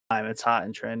It's hot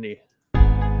and trendy.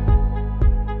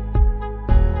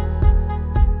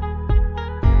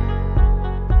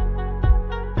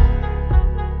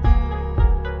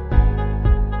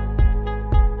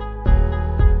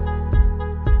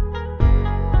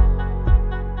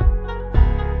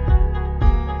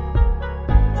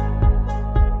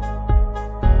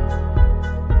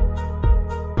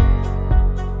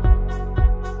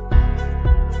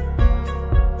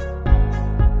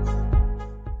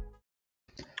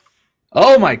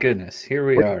 Oh my goodness, here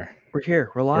we are. We're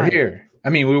here. We're live. We're here. I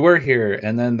mean, we were here,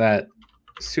 and then that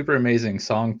super amazing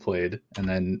song played, and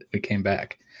then we came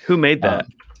back. Who made that?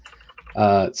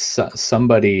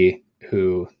 Somebody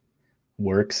who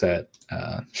works at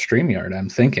StreamYard, I'm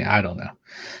thinking. I don't know.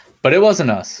 But it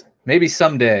wasn't us. Maybe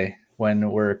someday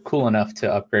when we're cool enough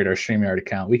to upgrade our StreamYard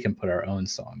account, we can put our own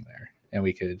song there, and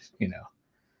we could,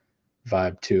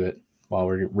 vibe to it while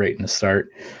we're waiting to start.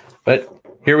 But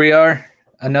here we are.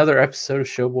 Another episode of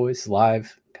Showboys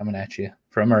live coming at you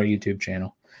from our YouTube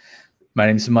channel. My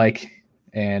name is Mike,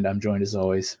 and I'm joined as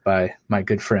always by my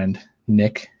good friend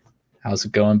Nick. How's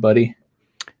it going, buddy?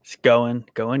 It's going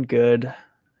good.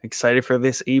 Excited for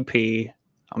this EP.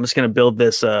 I'm just gonna build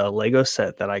this Lego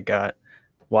set that I got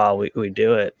while we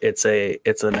do it. It's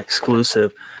an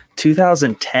exclusive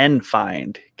 2010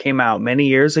 find. Came out many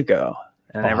years ago,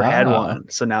 and I never had one,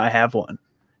 so now I have one.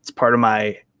 It's part of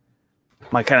my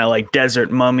kind of like desert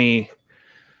mummy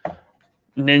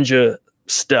ninja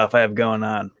stuff I have going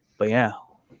on. But yeah,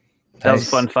 that was a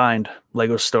fun find.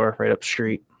 Lego store right up the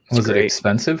street. Was it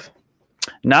expensive?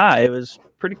 Nah, it was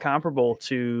pretty comparable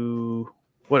to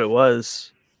what it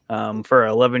was for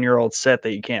an 11-year-old set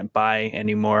that you can't buy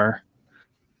anymore.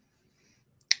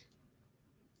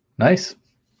 Nice.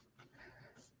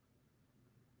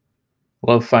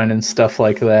 Love finding stuff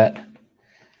like that.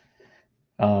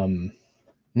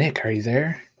 Nick, are you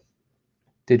there?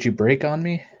 Did you break on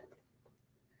me?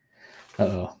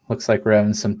 Uh-oh. Looks like we're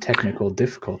having some technical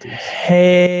difficulties.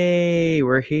 Hey,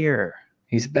 we're here.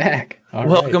 He's back.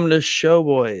 Welcome to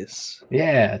Showboys.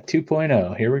 Yeah,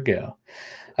 2.0. Here we go.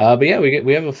 But yeah,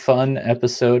 we have a fun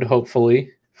episode, hopefully,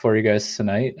 for you guys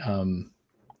tonight.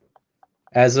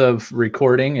 As of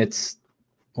recording, it's,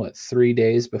 3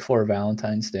 days before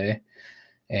Valentine's Day.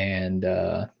 And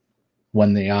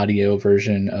when the audio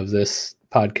version of this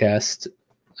podcast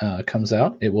comes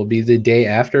out, it will be the day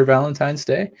after Valentine's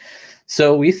Day.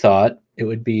 So we thought it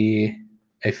would be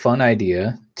a fun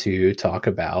idea to talk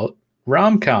about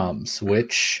rom-coms,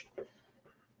 which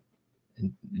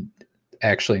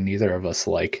actually neither of us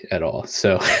like at all.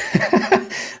 So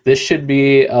this should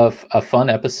be a fun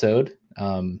episode.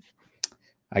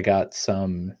 I got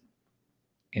some,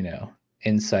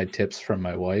 inside tips from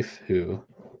my wife who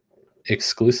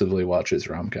exclusively watches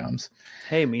rom-coms.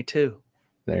 Hey, me too.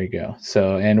 There you go.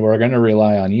 So, and we're going to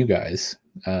rely on you guys,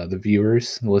 the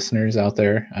viewers, the listeners out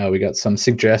there. We got some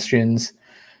suggestions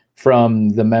from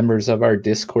the members of our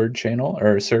Discord channel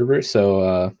or server.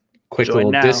 So, quick Join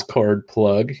little now. Discord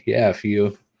plug. Yeah, if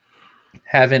you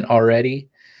haven't already,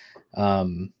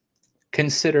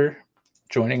 consider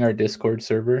joining our Discord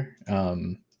server.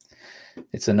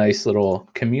 It's a nice little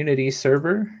community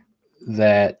server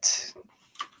that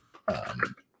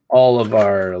all of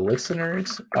our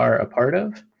listeners are a part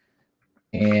of,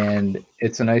 and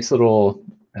it's a nice little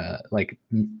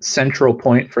central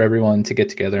point for everyone to get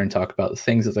together and talk about the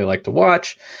things that they like to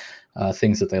watch,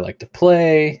 things that they like to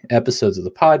play, episodes of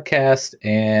the podcast,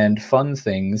 and fun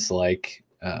things like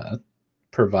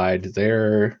provide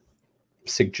their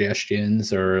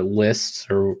suggestions or lists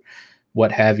or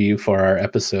what have you for our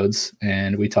episodes,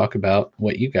 and we talk about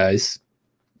what you guys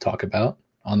talk about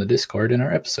on the Discord in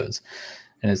our episodes.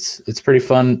 And it's pretty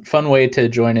fun way to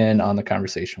join in on the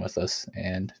conversation with us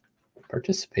and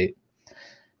participate.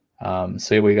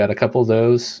 So we got a couple of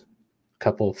those, a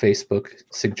couple of Facebook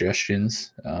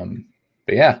suggestions. But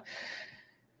yeah,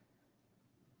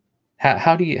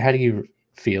 how do you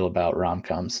feel about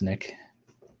rom-coms, Nick?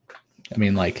 I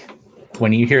mean, like,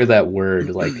 when you hear that word,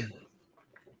 like,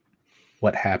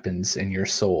 what happens in your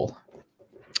soul?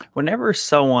 Whenever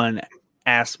someone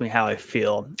asks me how I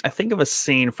feel, I think of a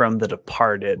scene from The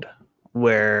Departed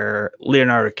where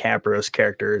Leonardo DiCaprio's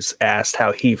character is asked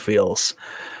how he feels.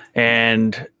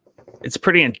 And it's a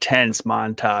pretty intense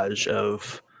montage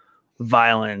of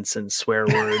violence and swear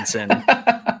words and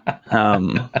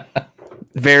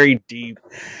very deep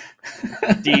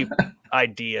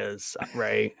ideas,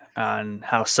 right, on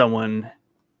how someone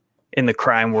in the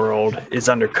crime world is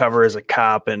undercover as a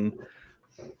cop and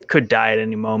could die at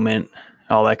any moment,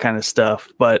 all that kind of stuff.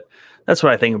 But that's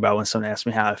what I think about when someone asks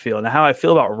me how I feel. Now, how I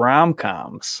feel about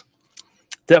rom-coms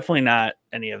Definitely not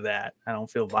any of that. I don't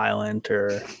feel violent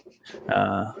or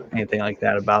anything like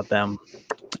that about them.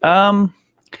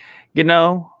 You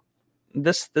know,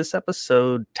 this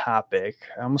episode topic,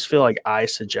 I almost feel like I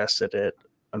suggested it,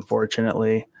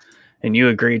 unfortunately, and you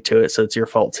agreed to it, so it's your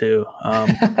fault too.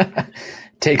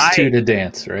 Takes two to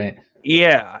dance, right?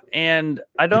 Yeah, and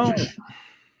I don't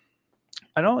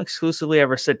exclusively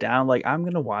ever sit down like I'm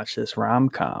gonna watch this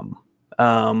rom-com.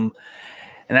 And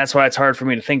that's why it's hard for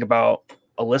me to think about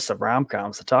a list of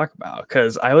rom-coms to talk about,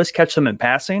 because I always catch them in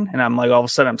passing, and I'm like, all of a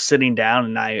sudden I'm sitting down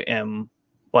and I am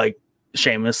like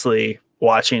shamelessly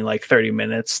watching like 30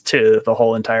 minutes to the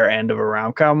whole entire end of a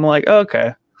rom-com. I'm like, oh,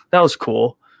 okay, that was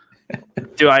cool.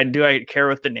 do I care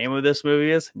what the name of this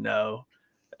movie is? No.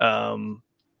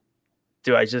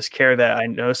 Do I just care that I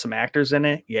know some actors in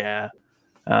it? Yeah.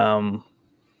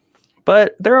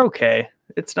 But they're okay.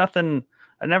 It's nothing.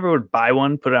 I never would buy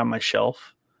one, put it on my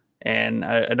shelf, and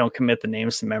I don't commit the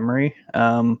names to memory.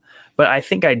 But I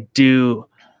think I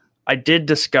did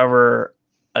discover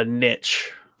a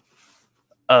niche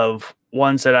of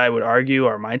ones that I would argue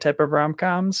are my type of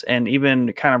rom-coms, and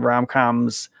even kind of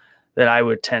rom-coms that I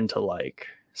would tend to like.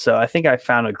 So I think I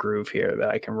found a groove here that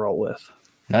I can roll with.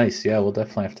 Nice. Yeah, we'll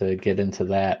definitely have to get into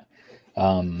that.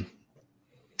 How do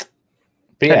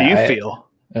you feel?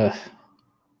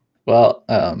 Well,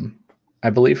 I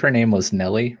believe her name was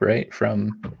Nellie, right?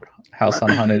 From House on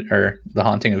Haunted, or The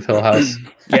Haunting of Hill House.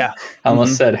 Yeah. I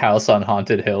almost said House on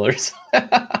Haunted Hill or something.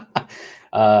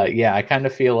 Yeah, I kind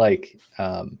of feel like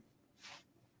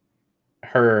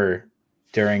her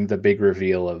during the big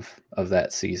reveal of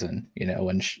that season, you know,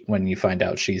 when you find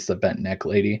out she's the bent neck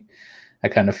lady, I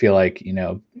kind of feel like, you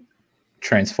know,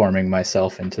 transforming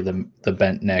myself into the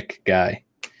bent neck guy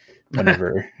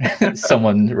whenever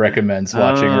someone recommends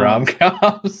watching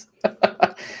rom-coms.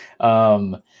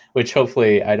 Which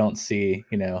hopefully I don't see,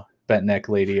 you know, bent neck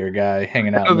lady or guy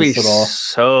hanging out in this little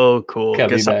so cool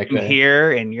because I'm there.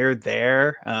 here and you're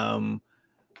there.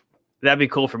 That'd be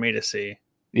cool for me to see.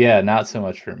 Yeah, not so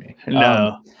much for me.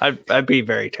 No, I'd be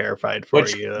very terrified for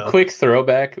you. Though. Quick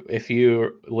throwback: if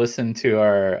you listen to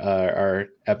our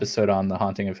episode on The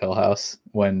Haunting of Hill House,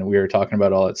 when we were talking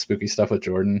about all that spooky stuff with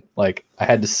Jordan, like I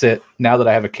had to sit. Now that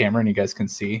I have a camera and you guys can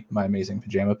see my amazing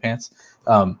pajama pants,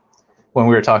 when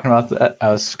we were talking about that,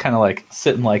 I was kind of like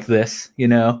sitting like this, you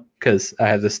know, because I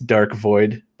have this dark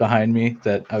void behind me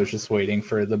that I was just waiting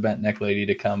for the bent neck lady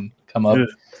to come up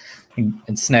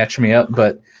and snatch me up,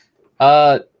 but.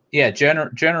 Yeah,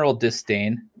 general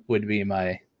disdain would be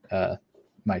my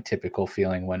my typical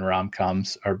feeling when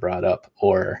rom-coms are brought up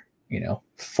or, you know,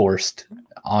 forced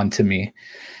onto me.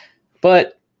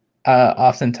 But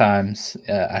oftentimes,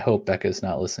 I hope Becca's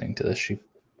not listening to this.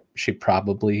 She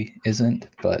probably isn't,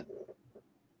 but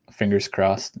fingers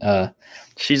crossed.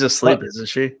 She's asleep, isn't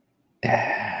she?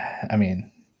 I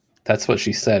mean, that's what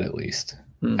she said, at least.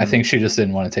 Mm-hmm. I think she just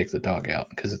didn't want to take the dog out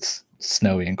because it's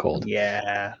snowy and cold.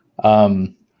 Yeah.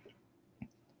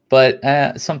 But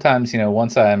sometimes, you know,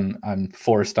 once I'm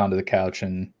forced onto the couch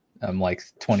and I'm like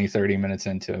 20, 30 minutes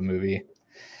into a movie,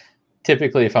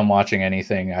 typically if I'm watching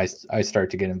anything, I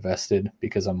start to get invested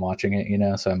because I'm watching it, you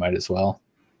know, so I might as well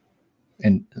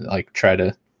and like try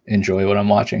to enjoy what I'm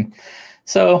watching.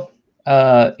 So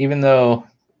even though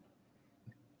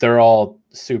they're all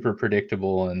super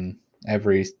predictable and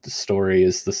every story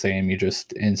is the same, you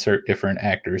just insert different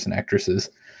actors and actresses.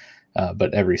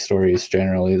 But every story is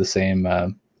generally the same.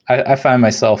 I find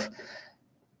myself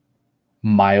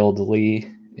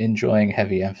mildly enjoying,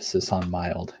 heavy emphasis on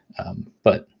mild.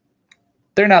 But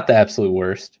they're not the absolute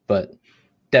worst, but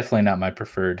definitely not my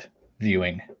preferred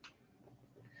viewing.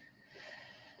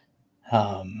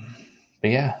 But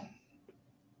yeah,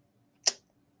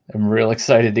 I'm real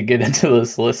excited to get into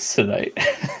this list tonight.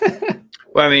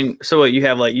 Well, I mean, so what you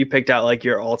have, like, you picked out like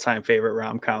your all-time favorite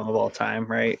rom-com of all time,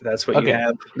 right? That's what you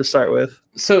have to start with.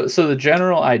 So the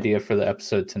general idea for the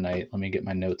episode tonight, let me get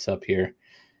my notes up here,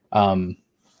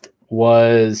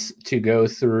 was to go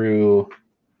through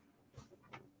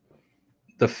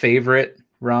the favorite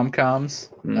rom-coms,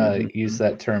 use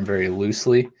that term very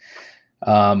loosely.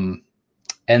 And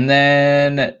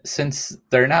then since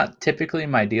they're not typically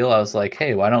my deal, I was like,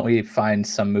 hey, why don't we find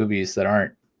some movies that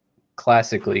aren't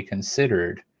classically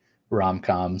considered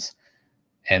rom-coms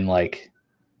and like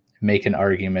make an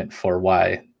argument for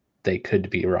why they could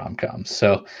be rom-coms.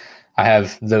 So I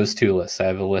have those two lists. I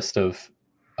have a list of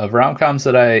rom-coms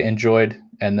that I enjoyed,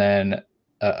 and then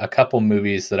a couple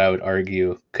movies that I would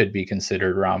argue could be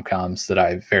considered rom-coms that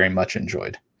I very much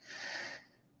enjoyed.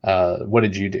 What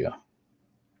did you do?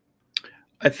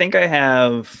 I think I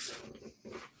have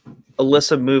a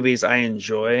list of movies I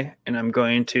enjoy, and I'm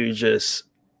going to just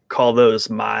call those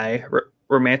my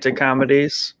romantic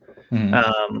comedies.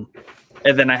 Mhm.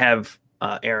 And then I have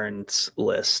Erin's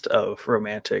list of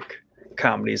romantic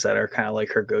comedies that are kind of like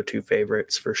her go-to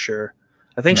favorites for sure.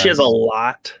 I think she has a Nice.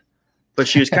 lot, but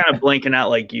she was kind of blanking out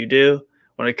like you do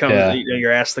when it comes. Yeah.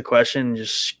 You're asked the question, and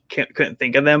just couldn't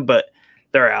think of them, but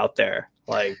they're out there.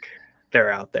 Like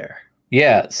they're out there.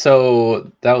 Yeah,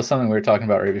 so that was something we were talking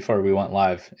about right before we went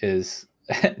live is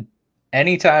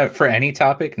anytime for any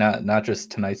topic, not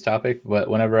just tonight's topic, but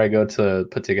whenever I go to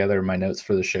put together my notes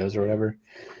for the shows or whatever,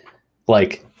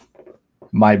 like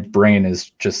my brain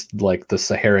is just like the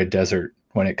Sahara Desert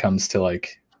when it comes to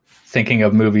like thinking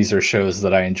of movies or shows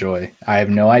that I enjoy. I have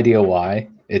no idea why.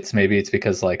 Maybe it's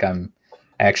because like I'm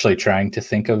actually trying to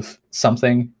think of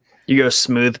something. You go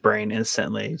smooth brain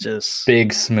instantly. Just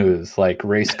Big smooth, like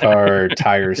race car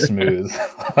tire smooth.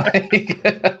 Like,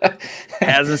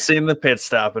 hasn't seen the pit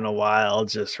stop in a while.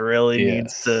 Just really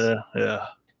needs to. Yeah.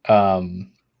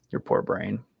 Your poor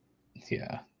brain.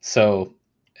 Yeah. So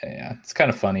yeah, it's kind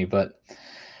of funny, but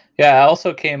yeah, I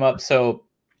also came up. So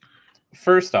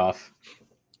first off,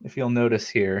 if you'll notice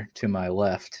here to my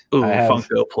left, Ooh, I have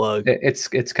Funko plug.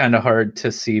 It's kind of hard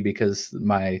to see because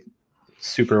my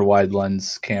super wide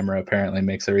lens camera apparently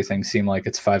makes everything seem like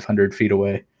it's 500 feet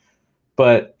away.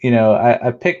 But you know,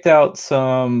 I picked out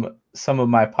some of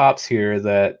my pops here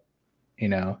that you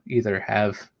know either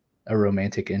have a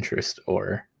romantic interest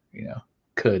or you know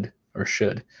could or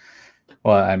should.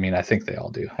 Well, I mean, I think they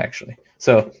all do actually.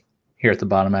 So here at the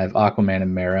bottom, I have Aquaman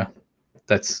and Mera.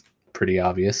 That's pretty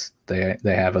obvious. They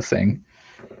have a thing.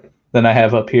 Then I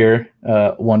have up here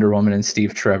Wonder Woman and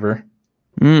Steve Trevor.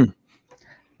 Mm.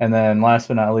 And then last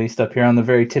but not least, up here on the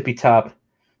very tippy top,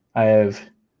 I have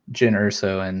Jyn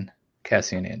Erso and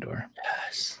Cassian Andor.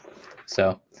 Yes.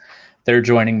 So they're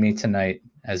joining me tonight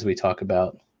as we talk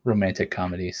about romantic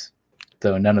comedies,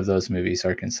 though none of those movies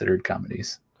are considered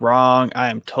comedies. Wrong. I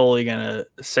am totally gonna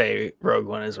say Rogue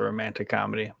One is a romantic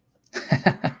comedy.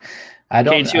 I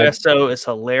don't. K2SO is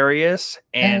hilarious,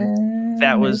 and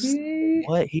that was maybe.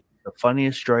 what he's the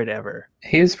funniest droid ever.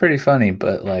 He was pretty funny,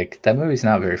 but like that movie's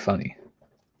not very funny.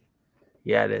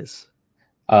 Yeah, it is.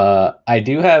 I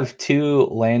do have 2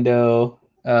 Lando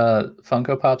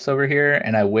Funko Pops over here,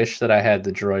 and I wish that I had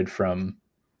the droid from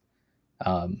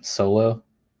Solo.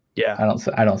 Yeah,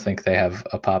 I don't think they have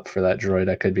a pop for that droid.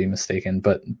 I could be mistaken,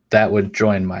 but that would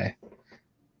join my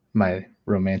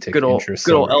romantic interest.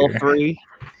 Good old L3.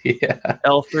 Yeah,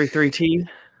 L33T.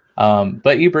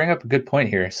 But you bring up a good point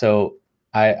here. So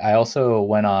I also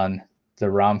went on the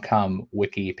rom-com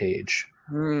wiki page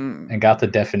and got the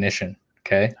definition.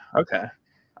 Okay.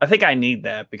 I think I need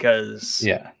that because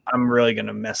yeah, I'm really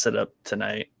gonna mess it up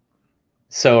tonight.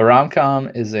 So a rom-com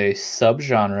is a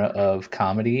subgenre of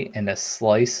comedy and a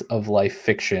slice of life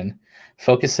fiction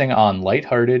focusing on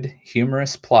lighthearted,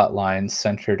 humorous plot lines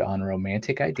centered on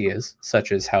romantic ideas,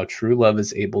 such as how true love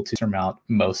is able to surmount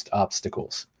most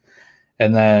obstacles.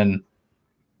 And then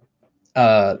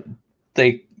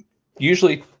they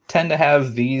usually tend to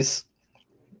have these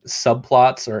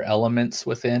subplots or elements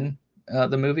within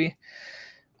the movie,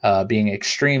 being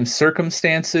extreme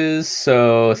circumstances.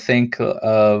 So think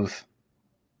of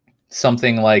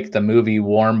something like the movie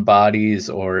Warm Bodies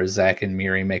or Zack and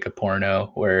Miri Make a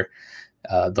Porno, where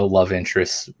the love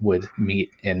interests would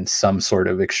meet in some sort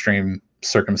of extreme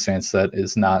circumstance that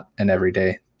is not an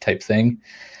everyday type thing.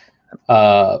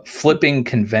 Flipping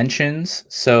conventions.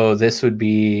 So this would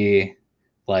be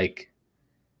like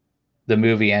the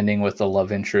movie ending with the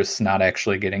love interests not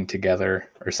actually getting together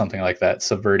or something like that,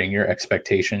 subverting your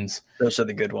expectations. Those are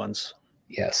the good ones.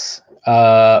 Yes.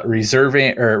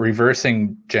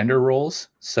 Reversing gender roles.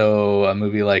 So a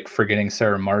movie like Forgetting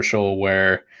Sarah Marshall,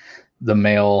 where the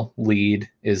male lead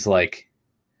is like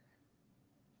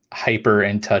hyper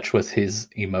in touch with his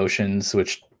emotions,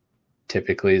 which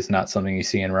typically is not something you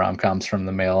see in rom-coms from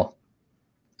the male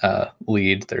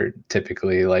lead. They're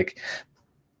typically like,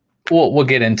 we'll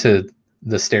get into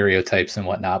the stereotypes and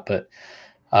whatnot, but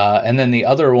and then the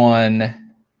other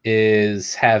one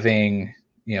is having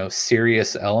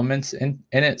serious elements in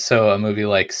it. So a movie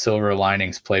like Silver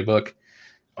Linings Playbook,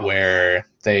 where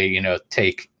they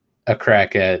take a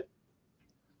crack at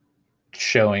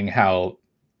showing how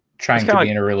trying to be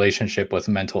in a relationship with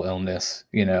mental illness,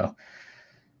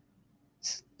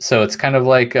 so it's kind of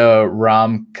like a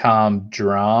rom-com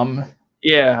drama.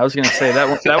 Yeah, I was gonna say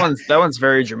that one's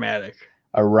very dramatic.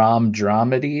 A rom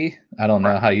dramedy. I don't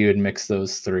know how you would mix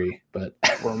those three, but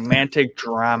romantic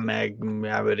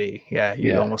dramedy. Yeah,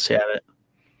 you almost had it.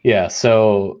 Yeah,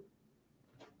 so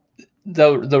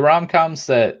the rom-coms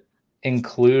that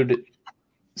include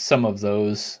some of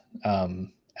those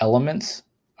elements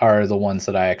are the ones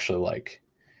that I actually like.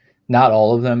 Not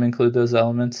all of them include those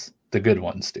elements. The good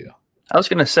ones do. I was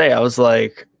gonna say, I was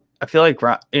like, I feel like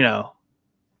you know,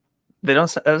 they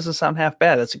don't. That doesn't sound half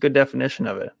bad. That's a good definition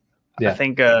of it. Yeah. I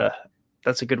think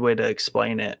that's a good way to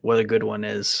explain it. What a good one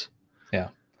is. Yeah.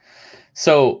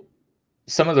 So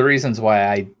some of the reasons why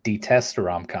I detest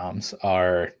rom-coms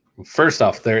are, first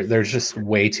off, there's just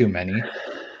way too many.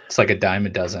 It's like a dime a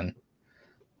dozen.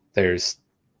 There's,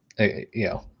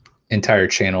 entire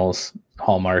channels,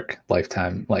 Hallmark,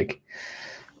 Lifetime, like,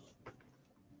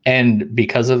 and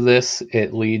because of this,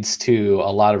 it leads to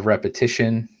a lot of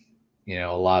repetition, a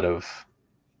lot of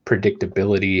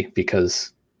predictability,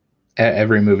 because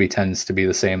every movie tends to be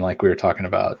the same. Like we were talking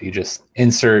about, you just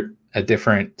insert a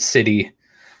different city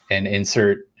and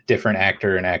insert different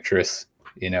actor and actress,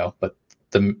 but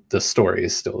the story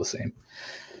is still the same.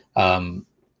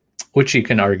 Which you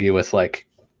can argue with like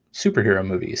superhero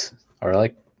movies, or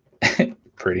like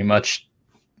pretty much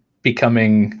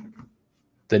becoming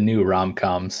the new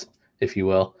rom-coms, if you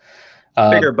will.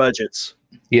 Bigger budgets.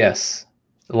 Yes.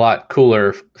 A lot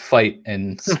cooler fight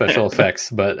and special effects,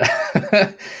 but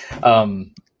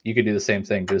you could do the same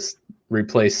thing. Just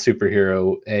replace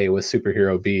superhero A with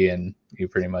superhero B, and you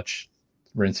pretty much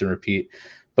rinse and repeat.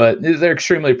 But they're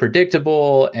extremely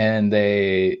predictable, and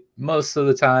they most of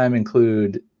the time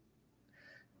include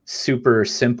super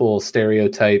simple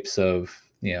stereotypes of,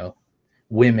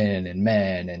 women and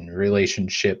men and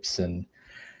relationships and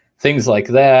things like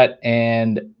that.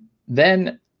 And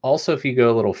then also, if you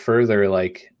go a little further,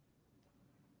 like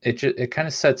it kind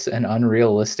of sets an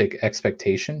unrealistic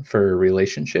expectation for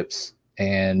relationships,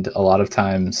 and a lot of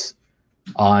times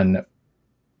on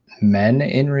men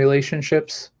in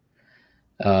relationships.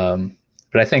 But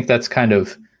I think that's kind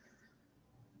of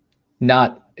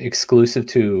not exclusive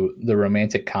to the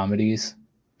romantic comedies,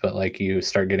 but like you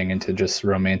start getting into just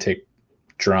romantic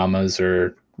dramas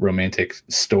or romantic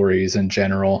stories in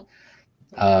general.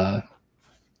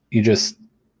 You just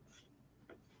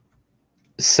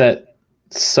set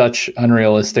such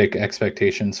unrealistic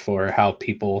expectations for how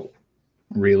people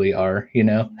really are,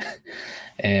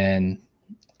 and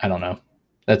I don't know.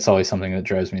 That's always something that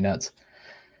drives me nuts.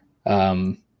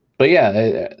 But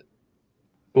yeah,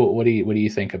 what do you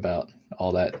think about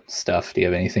all that stuff? Do you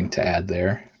have anything to add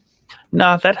there?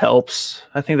 No, that helps.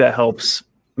 I think that helps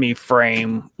me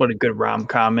frame what a good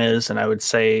rom-com is, and I would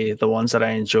say the ones that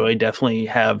I enjoy definitely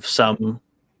have some,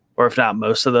 or if not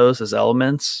most of those, as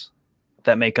elements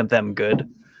that make them good.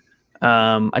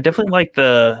 I definitely like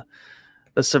the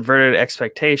subverted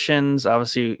expectations.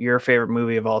 Obviously, your favorite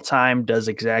movie of all time does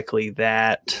exactly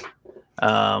that,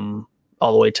 all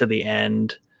the way to the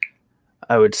end.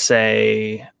 I would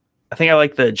say, I think I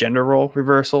like the gender role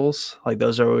reversals. Like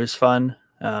those are always fun.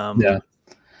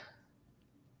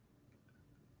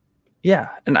 Yeah,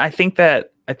 and I think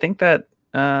that that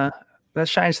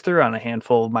shines through on a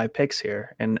handful of my picks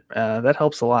here, and that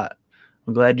helps a lot.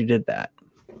 I'm glad you did that.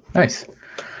 Nice.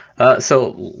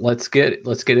 So let's get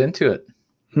into it.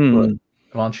 Why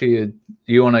don't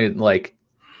you want to like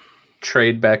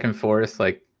trade back and forth?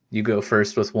 Like you go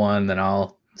first with one, then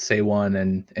I'll say one,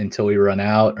 and until we run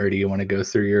out, or do you want to go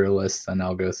through your list and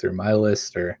I'll go through my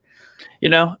list? Or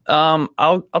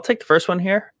I'll take the first one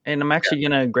here, and I'm actually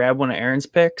gonna grab one of Aaron's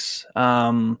picks,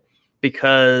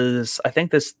 because I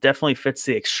think this definitely fits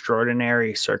the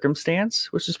extraordinary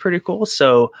circumstance, which is pretty cool.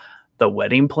 So, The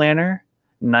Wedding Planner,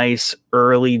 nice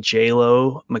early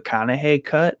J-Lo McConaughey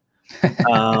cut,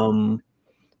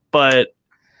 but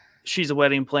she's a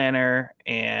wedding planner,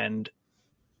 and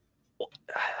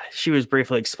she was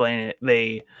briefly explaining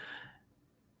it.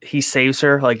 He saves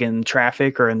her like in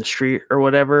traffic or in the street or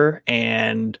whatever.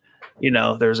 And,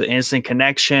 there's an instant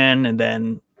connection, and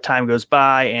then time goes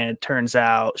by and it turns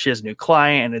out she has a new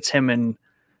client, and it's him and,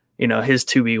 his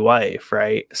to-be wife.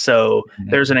 Right. So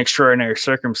there's an extraordinary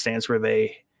circumstance where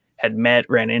they had met,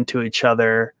 ran into each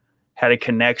other, had a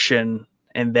connection,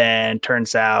 and then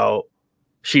turns out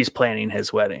she's planning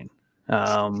his wedding.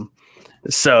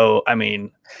 So, I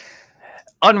mean,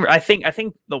 I think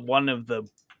the one of the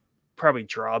probably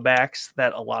drawbacks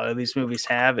that a lot of these movies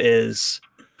have is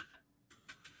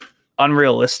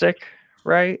unrealistic,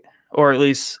 right? Or at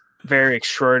least very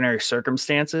extraordinary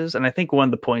circumstances. And I think one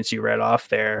of the points you read off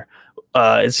there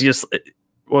is just,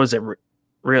 what was it?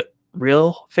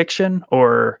 Real fiction,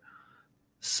 or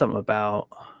something about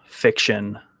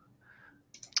fiction?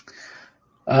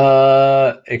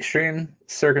 Extreme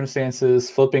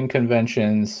circumstances, flipping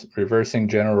conventions, reversing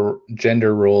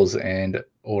gender roles, and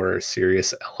or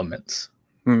serious elements.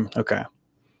 Okay.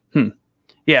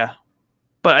 Yeah,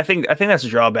 but I think that's a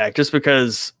drawback, just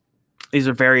because these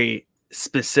are very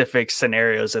specific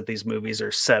scenarios that these movies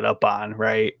are set up on,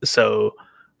 right? So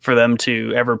for them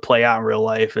to ever play out in real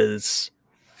life is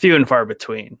few and far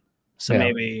between. So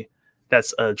maybe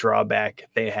that's a drawback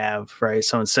they have, right?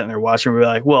 Someone's sitting there watching and be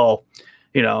like, well,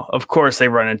 you know, of course they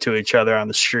run into each other on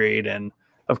the street, and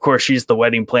of course she's the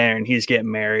wedding planner and he's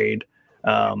getting married.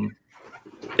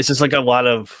 It's just like a lot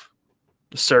of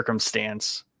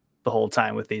circumstance the whole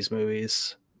time with these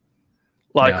movies.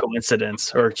 A lot of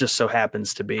coincidence, or just so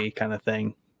happens to be kind of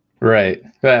thing. Right.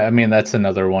 I mean, that's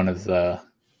another one of the,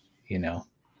 you know,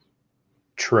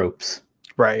 tropes.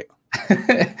 Right.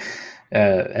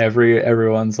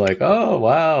 Everyone's like, oh,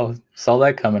 wow, saw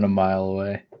that coming a mile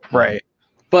away. Right.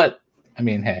 But I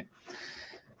mean, hey,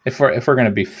 if we're going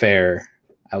to be fair,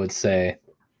 I would say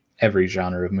every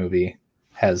genre of movie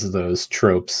has those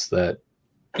tropes that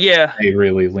they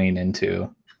really lean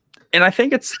into. And I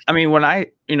think it's, I mean, when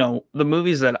I, you know, the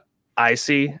movies that I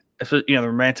see, you know, the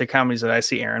romantic comedies that I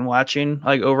see Erin watching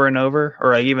like over and over,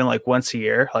 or like even like once a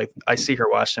year, like I see her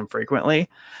watch them frequently.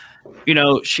 You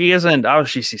know, she isn't,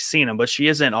 obviously she's seen them, but she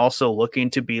isn't also looking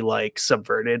to be like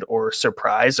subverted or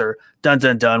surprised or dun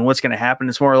dun dun, what's going to happen.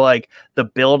 It's more like the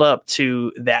build up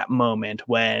to that moment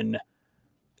when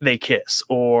they kiss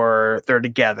or they're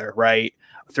together, right?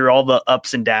 Through all the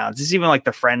ups and downs. It's even like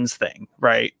the Friends thing,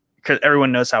 right? Because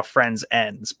everyone knows how Friends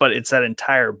ends, but it's that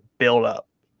entire build up.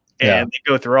 And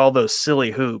they go through all those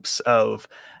silly hoops of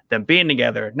them being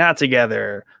together, not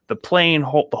together, the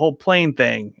whole plane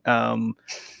thing.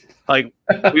 Like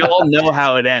we all know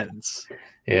how it ends.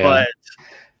 Yeah. But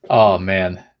oh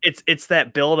man. It's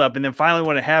that build up, and then finally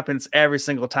when it happens every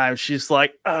single time, she's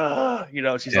like, you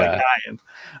know, she's like dying.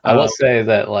 I will say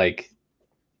that like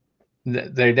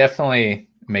they definitely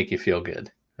make you feel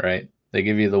good, right? They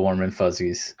give you the warm and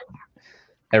fuzzies.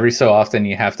 Every so often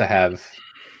you have to have,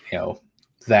 you know,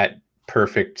 that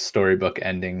perfect storybook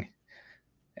ending.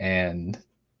 And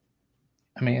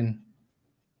I mean,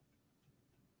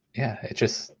 yeah,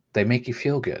 they make you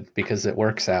feel good because it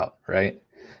works out, right?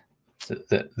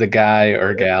 The guy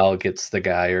or gal gets the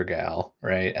guy or gal,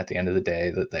 right, at the end of the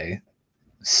day that they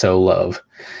so love.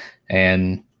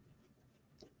 And,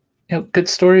 you know, good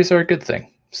stories are a good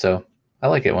thing. So I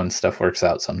like it when stuff works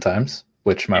out sometimes,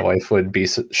 which my wife would be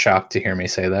shocked to hear me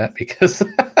say that because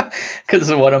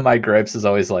one of my gripes is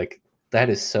always like, that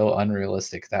is so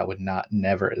unrealistic. That would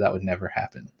never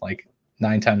happen. Like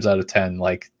 9 times out of 10,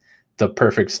 like the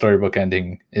perfect storybook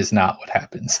ending is not what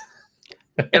happens.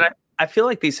 And I feel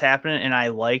like these happen, and I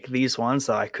like these ones,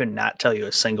 though I could not tell you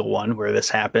a single one where this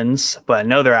happens, but I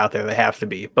know they're out there. They have to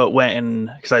be. But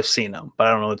because I've seen them, but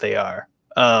I don't know what they are.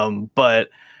 But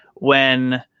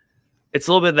when it's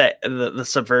a little bit that the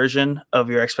subversion of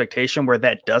your expectation where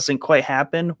that doesn't quite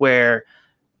happen, where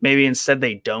maybe instead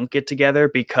they don't get together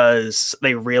because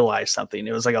they realize something.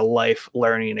 It was like a life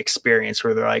learning experience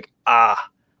where they're like,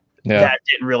 that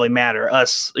didn't really matter.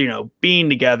 Us, you know, being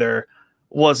together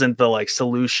wasn't the like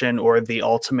solution or the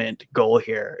ultimate goal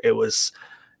here. It was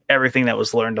everything that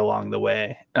was learned along the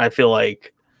way. And I feel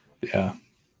like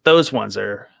those ones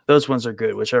are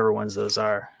good, whichever ones those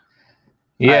are.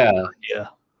 Yeah.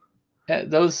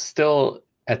 Those still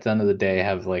at the end of the day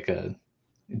have like a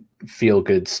feel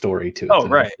good story to it. Oh,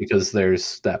 right. Because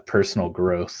there's that personal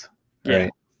growth,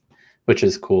 right? Which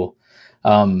is cool.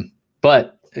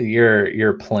 But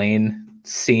your plane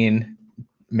scene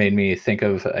made me think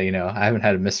of, you know, I haven't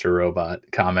had a Mr. Robot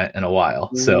comment in a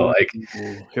while. So like,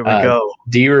 here we go.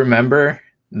 Do you remember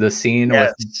the scene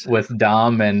with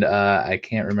Dom and I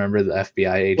can't remember the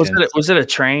FBI agent? Was it a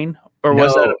train? Or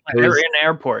was it they were in an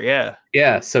airport? Yeah.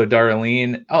 Yeah. So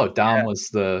Darlene, Dom was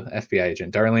the FBI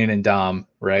agent. Darlene and Dom,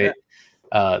 right?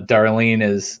 Yeah. Darlene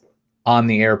is on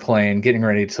the airplane getting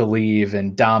ready to leave,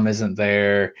 and Dom isn't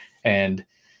there. And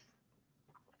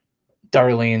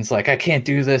Darlene's like, I can't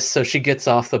do this. So she gets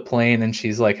off the plane and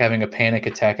she's like having a panic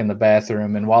attack in the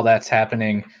bathroom. And while that's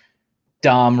happening,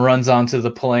 Dom runs onto the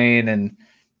plane, and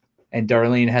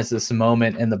Darlene has this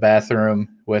moment in the bathroom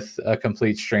with a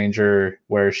complete stranger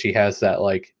where she has that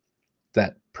like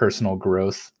that personal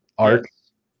growth arc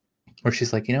where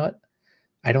she's like, you know what?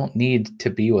 I don't need to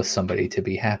be with somebody to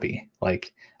be happy.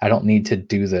 Like, I don't need to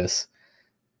do this.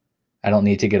 I don't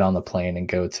need to get on the plane and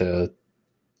go to,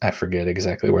 I forget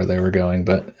exactly where they were going,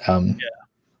 but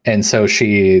and so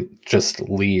she just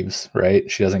leaves, right?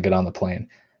 She doesn't get on the plane.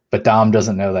 But Dom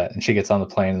doesn't know that, and she gets on the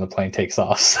plane, and the plane takes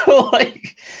off. So,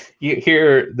 like, you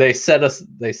hear they set us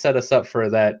up for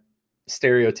that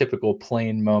stereotypical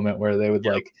plane moment where they would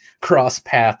like cross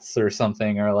paths or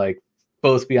something, or like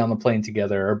both be on the plane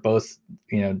together, or both,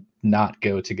 you know, not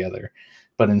go together.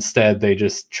 but instead they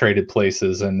just traded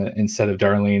places, and instead of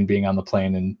Darlene being on the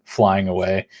plane and flying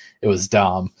away, it was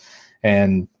Dom.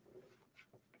 And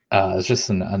it's just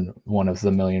one of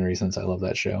the million reasons I love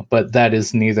that show. But that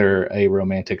is neither a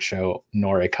romantic show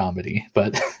nor a comedy,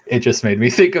 but it just made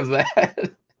me think of that.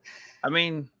 I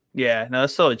mean, yeah, no,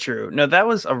 that's totally true. No, that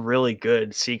was a really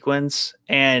good sequence.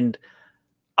 And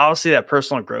obviously that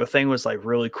personal growth thing was like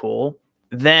really cool.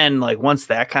 Then like once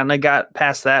that kind of got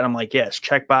past that, I'm like, yes,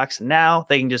 checkbox. Now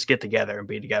they can just get together and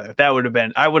be together. That would have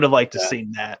been, I would have liked to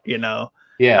seen that, you know?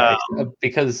 Yeah,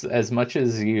 because as much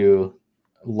as you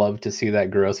love to see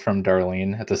that growth from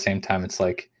Darlene, at the same time, it's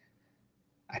like,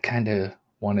 I kind of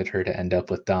wanted her to end up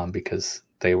with Dom because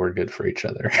they were good for each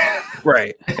other.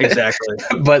 Right, exactly.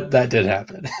 But that did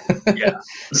happen. Yeah.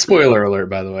 Spoiler alert,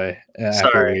 by the way. After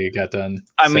Sorry. we got done.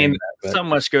 I mean, so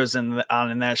much goes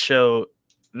on in that show.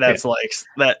 That's like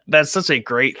that's such a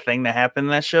great thing to happen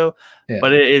in that show,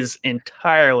 but it is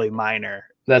entirely minor.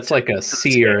 That's like a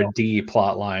C or a D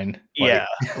plot line. Yeah,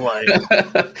 like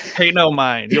pay no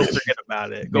mind. You'll forget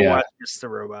about it. Go watch Mr.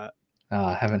 Robot.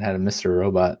 I haven't had a Mr.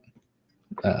 Robot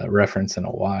reference in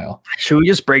a while. Should we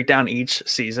just break down each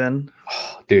season?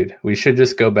 Oh, dude, we should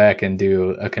just go back and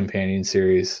do a companion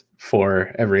series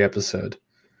for every episode,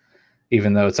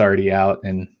 even though it's already out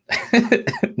and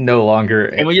no longer.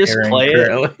 Can we just play it?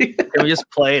 Can we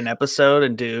just play an episode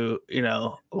and do,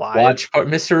 live?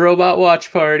 Mr. Robot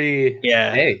Watch Party?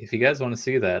 Yeah. Hey, if you guys want to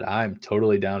see that, I'm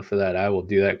totally down for that. I will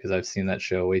do that because I've seen that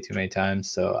show way too many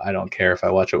times. So I don't care if I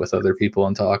watch it with other people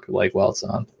and talk like while it's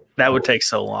on. That would take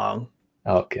so long.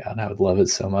 Oh God, I would love it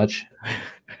so much.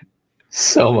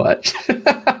 So much.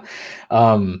 But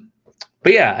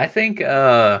yeah, I think it's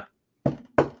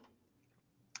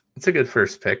a good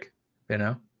first pick,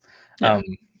 Yeah.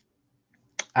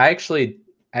 I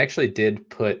actually did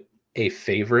put a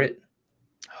favorite,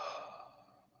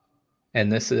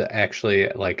 and this is actually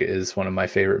is one of my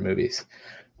favorite movies,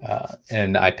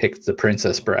 and I picked The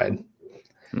Princess Bride.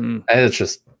 It's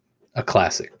just a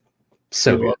classic.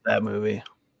 So I love that movie.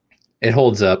 It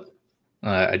holds up.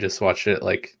 I just watched it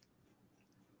like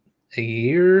a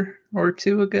year or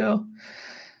two ago.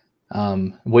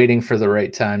 Waiting for the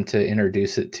right time to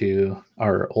introduce it to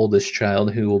our oldest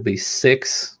child, who will be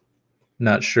 6.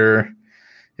 Not sure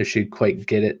if she'd quite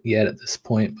get it yet at this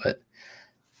point, but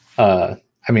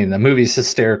I mean, the movie's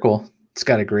hysterical. It's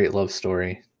got a great love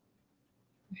story,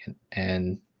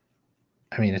 and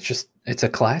I mean, it's a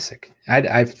classic.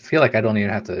 I feel like I don't even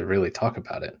have to really talk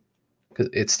about it because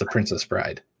it's The Princess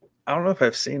Bride. I don't know if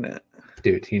I've seen it.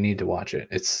 Dude, you need to watch it.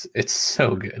 It's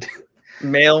so good.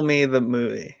 Mail me the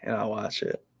movie and I'll watch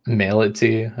it. Mail it to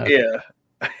you? Okay.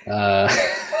 Yeah.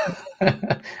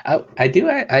 I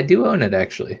do own it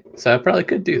actually, so I probably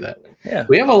could do that. Yeah.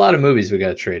 We have a lot of movies we got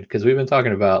to trade because we've been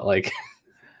talking about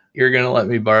you're gonna let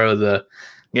me borrow the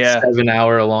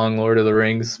 7-hour long Lord of the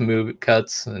Rings movie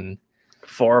cuts and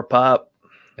 4 pop.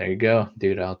 There you go,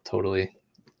 dude. I'll totally.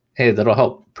 Hey, that'll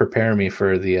help prepare me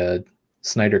for the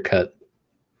Snyder cut.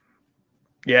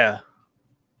 Yeah.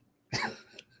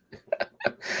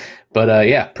 But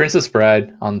yeah, Princess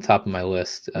Bride on the top of my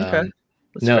list. Okay.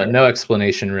 No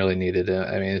explanation really needed.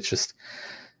 I mean, it's just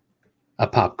a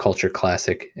pop culture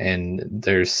classic, and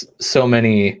there's so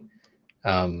many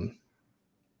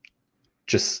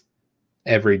just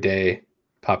everyday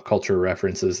pop culture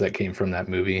references that came from that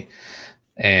movie.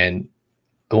 And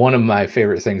one of my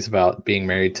favorite things about being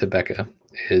married to Becca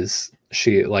is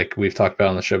she, like we've talked about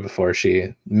on the show before,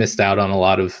 she missed out on a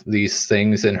lot of these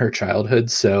things in her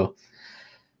childhood. So,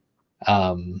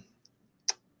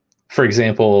 for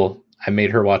example, I made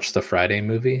her watch the Friday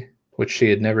movie, which she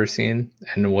had never seen.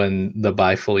 And when the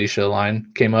Bye Felicia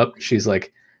line came up, she's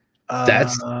like,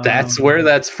 that's where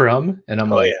that's from. And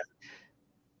I'm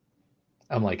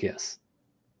yes.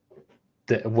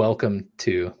 Welcome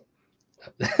to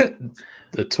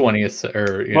the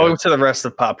 20th welcome to the rest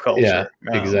of pop culture. Yeah,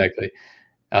 exactly.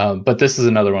 But this is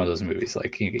another one of those movies.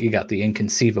 Like you got the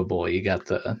Inconceivable, you got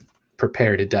the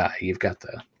Prepare to Die, you've got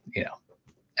the,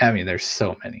 I mean, there's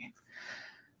so many.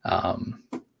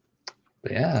 But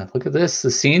yeah, look at this.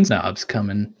 The Scene Snobs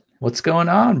coming. What's going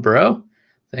on, bro?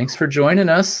 Thanks for joining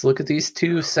us. Look at these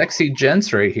 2 sexy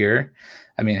gents right here.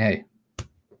 I mean, hey,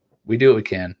 we do what we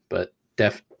can, but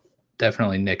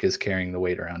definitely Nick is carrying the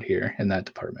weight around here in that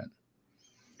department.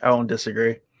 I won't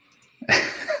disagree.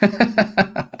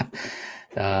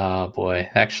 Oh boy.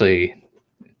 Actually,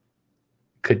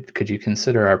 could you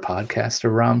consider our podcast a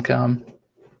rom-com?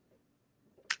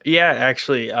 Yeah,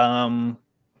 actually,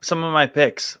 some of my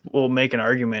picks will make an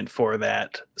argument for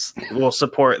that. We'll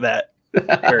support that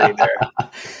area there.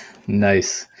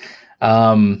 Nice.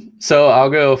 So I'll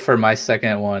go for my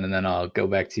second one, and then I'll go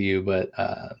back to you. But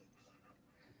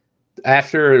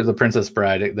after The Princess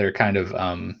Bride, they're kind of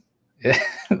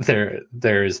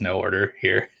there is no order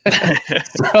here.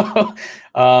 So,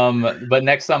 but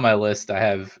next on my list, I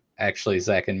have actually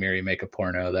Zack and Miri Make a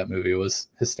Porno. That movie was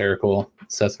hysterical.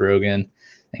 Seth Rogen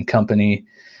and company.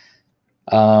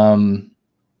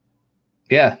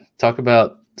 Yeah, talk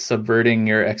about subverting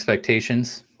your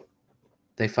expectations.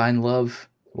 They find love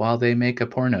while they make a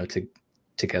porno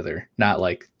together. Not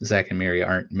like Zack and Miri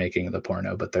aren't making the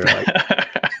porno, but they're like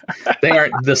they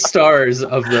aren't the stars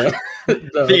of the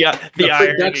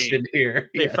production here.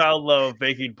 They found love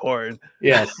making porn.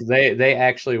 Yes, they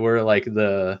actually were like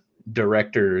the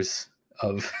directors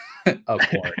of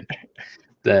porn.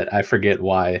 That I forget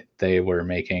why they were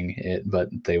making it, but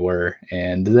they were,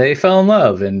 and they fell in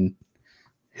love, and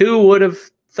who would have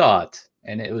thought?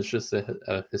 And it was just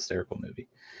a hysterical movie.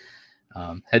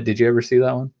 Did you ever see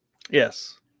that one?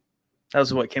 Yes. That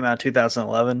was what came out in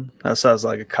 2011. That sounds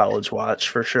like a college watch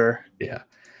for sure. Yeah.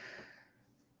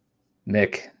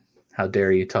 Mick, how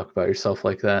dare you talk about yourself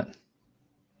like that?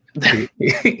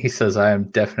 He says, I am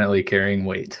definitely carrying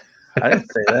weight. I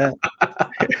didn't say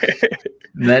that.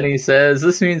 Then he says,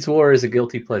 this means war is a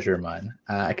guilty pleasure of mine.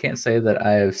 I can't say that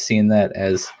I have seen that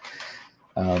as,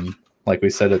 like we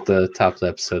said at the top of the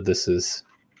episode, this is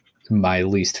my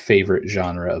least favorite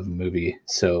genre of movie.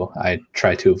 So I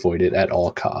try to avoid it at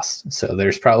all costs. So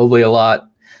there's probably a lot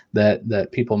that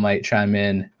people might chime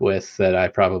in with that I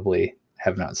probably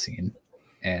have not seen.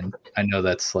 And I know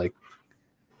that's like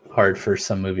hard for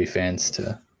some movie fans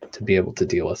to be able to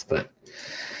deal with, but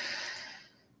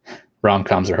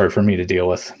rom-coms are hard for me to deal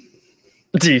with.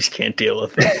 You just can't deal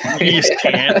with it. You just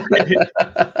can't.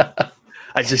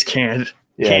 I just can't.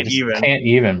 Yeah, can't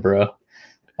even, bro.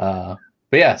 But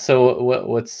yeah, so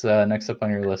what's next up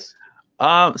on your list?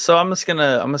 So I'm just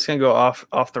gonna go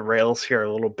off the rails here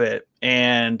a little bit,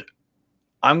 and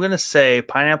I'm gonna say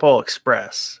Pineapple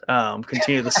Express.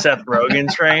 Continue the Seth Rogen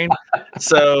train.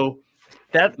 So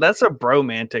that's a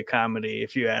bromantic comedy,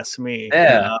 if you ask me.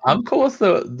 Yeah, I'm cool with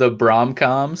the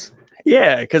brom-coms.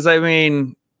 Yeah, because I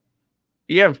mean,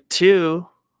 you have two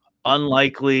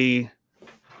likely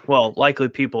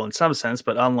people in some sense,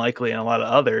 but unlikely in a lot of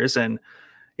others, and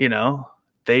you know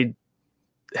they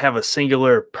have a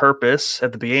singular purpose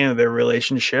at the beginning of their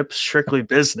relationship, strictly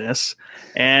business,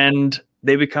 and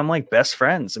they become like best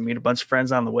friends and meet a bunch of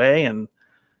friends on the way, and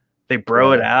they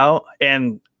bro it out,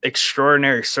 and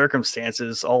extraordinary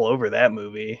circumstances all over that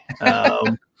movie.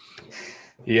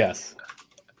 Yes.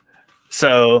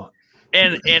 So,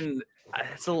 and I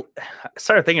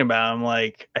started thinking about it, I'm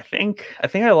like, I think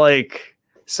I like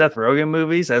Seth Rogen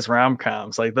movies as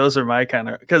rom-coms. Like those are my kind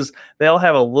of, because they all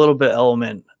have a little bit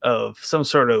element of some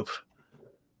sort of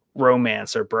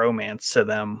romance or bromance to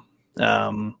them,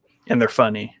 and they're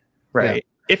funny, right?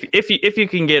 Yeah. If you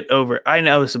can get over, I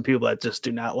know some people that just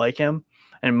do not like him,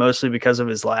 and mostly because of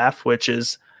his laugh, which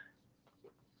is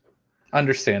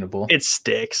understandable. It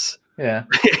sticks. Yeah.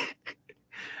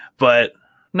 But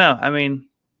no, I mean,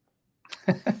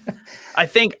 I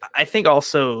think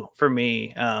also for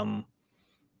me,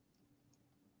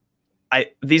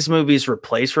 these movies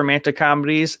replace romantic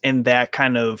comedies, and that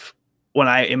kind of, when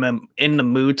I am in the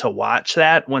mood to watch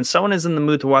that, when someone is in the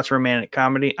mood to watch a romantic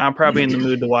comedy, I'm probably in the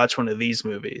mood to watch one of these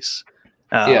movies.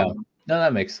 Yeah, no,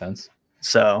 that makes sense.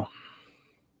 So,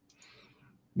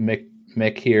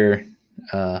 Mick here,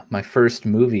 my first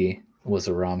movie was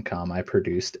a rom-com I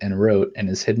produced and wrote and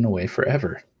is hidden away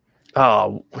forever.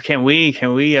 Oh, can we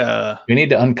need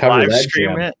to uncover live that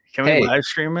stream it? Can we live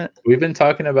stream it? We've been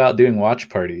talking about doing watch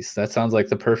parties. That sounds like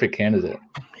the perfect candidate.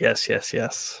 Yes.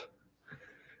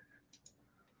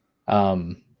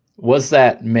 Was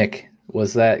that Mick?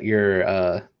 Was that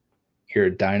your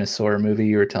dinosaur movie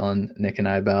you were telling Nick and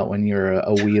I about when you were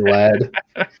a wee lad?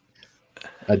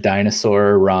 A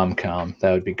dinosaur rom-com.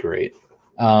 That would be great.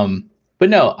 But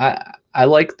no, I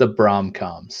like the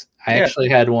brom-coms. I actually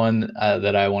had one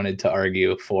that I wanted to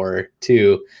argue for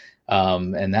too,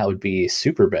 and that would be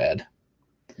Superbad.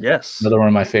 Yes, another one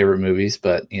of my favorite movies.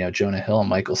 But Jonah Hill and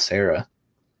Michael Cera,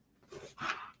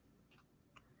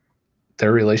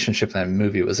 their relationship in that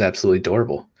movie was absolutely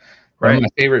adorable. Right. One of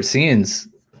my favorite scenes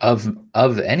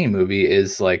of any movie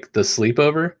is like the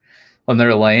sleepover when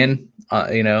they're laying,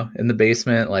 in the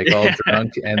basement, like all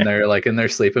drunk, and they're like in their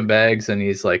sleeping bags, and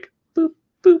he's like, boop,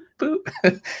 boop,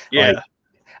 boop. Yeah. Like,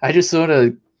 I just want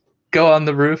to go on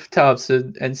the rooftops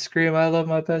and scream, I love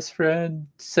my best friend,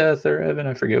 Seth or Evan.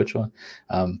 I forget which one.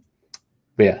 But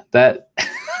yeah, that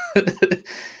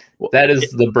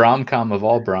is the brom-com of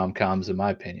all brom-coms, in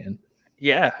my opinion.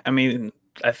 Yeah. I mean,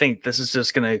 I think this is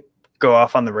just going to go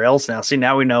off on the rails now. See,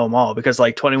 now we know them all because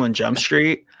like 21 Jump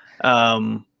Street,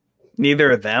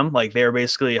 neither of them, like they're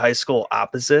basically high school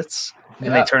opposites,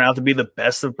 and they turn out to be the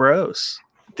best of bros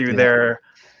through their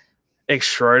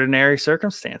extraordinary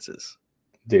circumstances.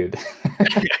 Dude,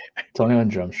 21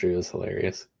 Jump Street was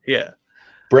hilarious. Yeah.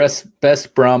 Best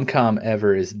rom-com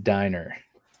ever is Diner.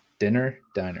 Diner.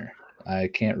 I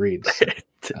can't read.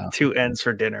 So, 2 N's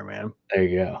for dinner, man. There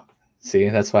you go. See,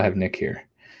 that's why I have Nick here.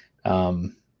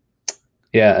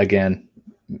 Yeah, again,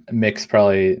 Mick's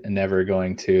probably never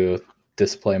going to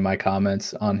display my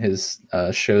comments on his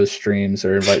show streams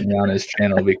or invite me on his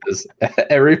channel because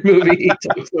every movie he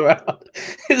talks about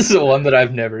is the one that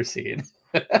I've never seen.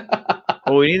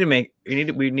 Well, we need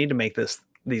to make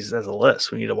these as a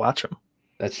list. We need to watch them.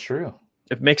 That's true.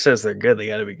 If Mick says they're good, they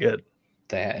got to be good.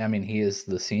 I mean, he is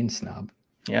the scene snob.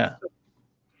 Yeah,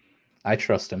 I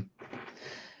trust him.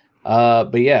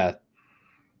 But yeah,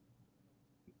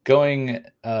 going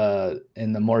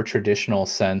in the more traditional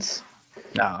sense.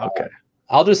 Oh, okay.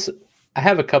 I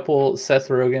have a couple Seth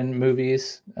Rogen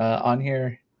movies on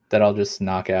here that I'll just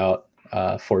knock out.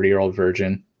 40-Year-Old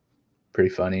Virgin, pretty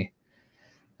funny.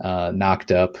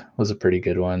 Knocked Up was a pretty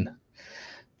good one.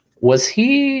 Was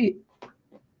he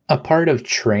a part of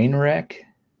Trainwreck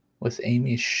with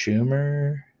Amy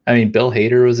Schumer? I mean, Bill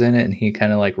Hader was in it, and he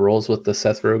kind of like rolls with the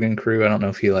Seth Rogen crew. I don't know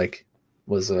if he like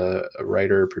was a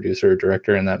writer, producer, or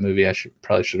director in that movie. I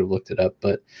probably should have looked it up,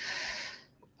 but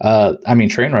I mean,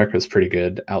 Trainwreck was pretty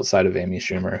good outside of Amy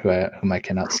Schumer, whom I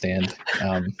cannot stand.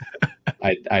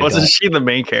 I Wasn't she the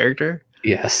main character?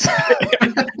 Yes.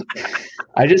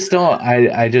 I just don't.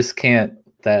 I just can't.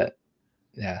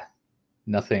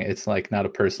 Nothing. It's like not a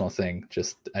personal thing.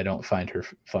 Just I don't find her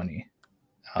funny.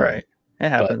 Right. It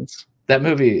happens. That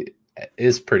movie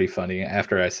is pretty funny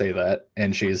after I say that,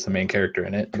 and she's the main character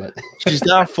in it. But she's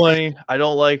not funny. I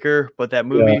don't like her. But that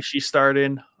movie she starred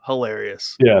in,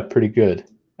 hilarious. Yeah, pretty good.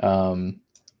 And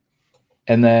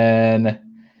then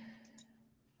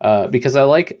because I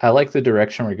like the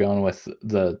direction we're going with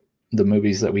the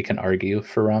movies that we can argue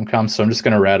for rom-com, so I'm just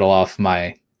going to rattle off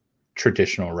my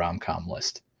traditional rom-com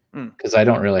list because I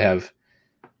don't really have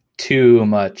too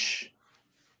much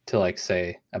to like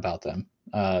say about them.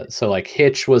 So like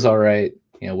Hitch was all right,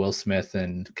 Will Smith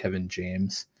and Kevin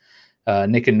James.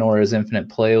 Nick and Nora's Infinite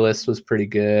Playlist was pretty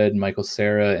good. Michael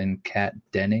Cera and Kat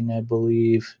Denning, I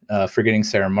believe. Forgetting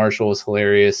Sarah Marshall was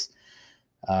hilarious.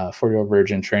 40-Year-Old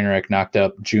Virgin, Trainwreck, Knocked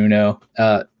Up, Juno.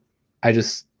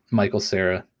 Michael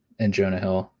Cera and Jonah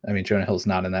Hill. I mean, Jonah Hill's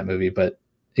not in that movie, but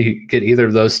you get either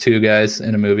of those two guys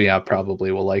in a movie, I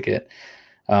probably will like it.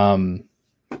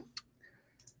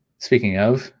 Speaking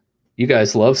of, you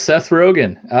guys love Seth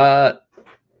Rogen.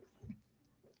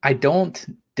 I don't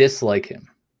dislike him,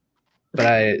 but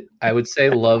I would say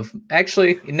love.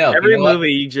 Actually, no. Every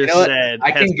movie you just said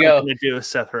I has can go nothing to do with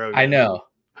Seth Rogen. I know,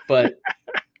 but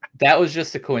that was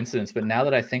just a coincidence. But now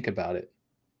that I think about it,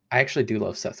 I actually do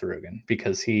love Seth Rogen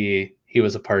because he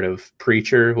was a part of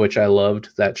Preacher, which I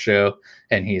loved that show,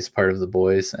 and he's part of The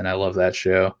Boys, and I love that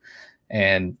show.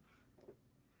 And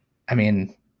I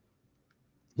mean,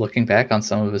 looking back on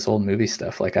some of his old movie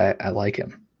stuff, like I like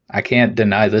him. I can't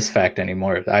deny this fact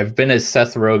anymore. I've been a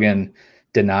Seth Rogen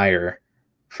denier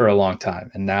for a long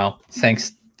time, and now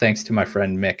thanks to my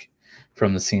friend Mick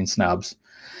from the Scene Snobs,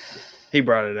 he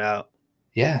brought it out.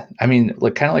 Yeah, I mean,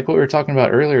 like kind of like what we were talking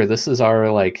about earlier. This is our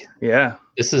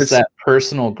this is that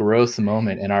personal growth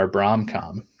moment in our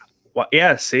bromcom. Well,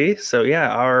 yeah. See, so yeah,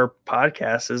 our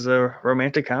podcast is a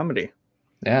romantic comedy.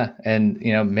 Yeah, and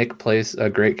Mick plays a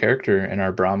great character in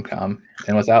our bromcom,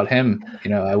 and without him,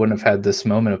 I wouldn't have had this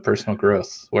moment of personal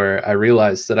growth where I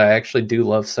realized that I actually do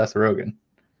love Seth Rogen.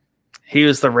 He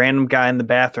was the random guy in the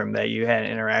bathroom that you had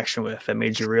an interaction with that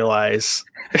made you realize.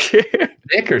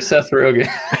 Mick or Seth Rogen?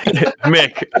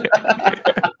 Mick.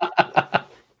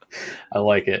 I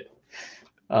like it.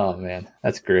 Oh man,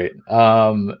 that's great.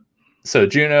 So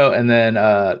Juno, and then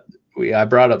I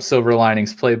brought up Silver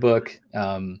Linings Playbook,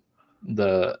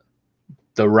 the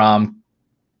rom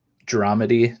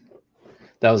dramedy.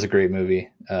 That was a great movie.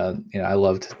 I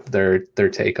loved their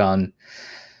take on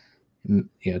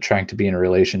trying to be in a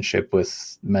relationship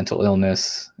with mental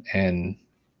illness, and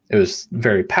it was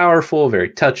very powerful, very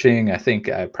touching. I think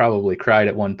I probably cried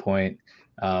at one point.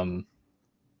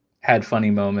 Had funny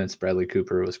moments. Bradley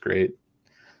Cooper was great.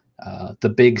 The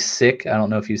Big Sick. I don't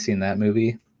know if you've seen that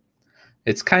movie.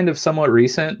 It's kind of somewhat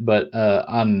recent, but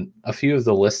on a few of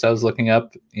the lists I was looking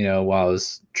up, while I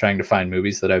was trying to find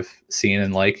movies that I've seen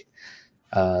and like,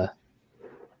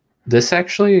 this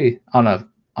actually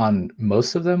on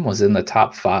most of them was in the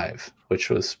top 5, which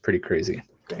was pretty crazy.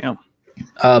 Damn.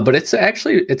 But it's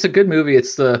a good movie.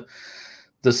 It's the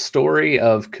story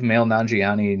of Kumail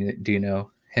Nanjiani. Do you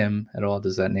know him at all?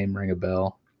 Does that name ring a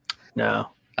bell? No.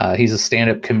 He's a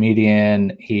stand-up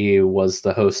comedian. He was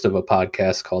the host of a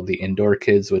podcast called The Indoor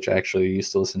Kids, which I actually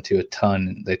used to listen to a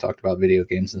ton. They talked about video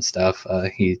games and stuff.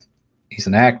 He's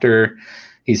an actor.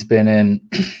 He's been in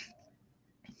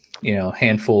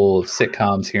handful of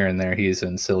sitcoms here and there. He's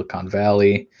in Silicon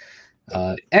Valley.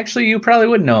 Actually, you probably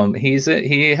would know him.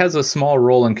 He has a small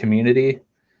role in Community.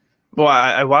 Well,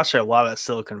 I watched a lot of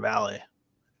Silicon Valley.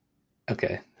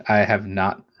 Okay, I have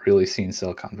not really seen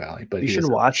Silicon Valley, but you should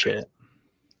watch it.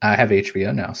 I have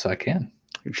HBO now, so I can.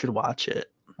 You should watch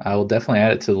it. I will definitely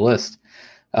add it to the list.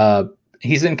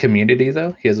 He's in Community,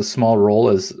 though. He has a small role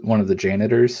as one of the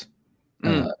janitors.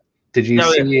 Did you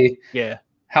see? Yeah.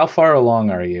 How far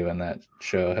along are you in that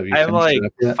show? Have you? I have like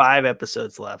 5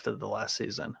 episodes left of the last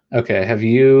season. Okay. Have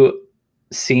you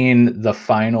seen the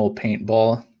final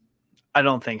paintball? I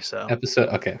don't think so. Episode.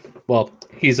 Okay. Well,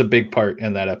 he's a big part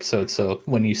in that episode. So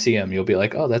when you see him, you'll be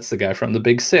like, oh, that's the guy from The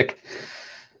Big Sick.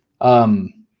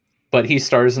 But he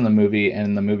stars in the movie,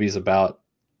 and the movie's about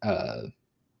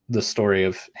the story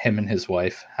of him and his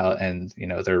wife,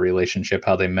 their relationship,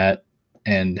 how they met,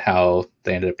 and how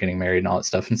they ended up getting married and all that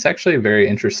stuff. And it's actually a very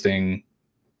interesting,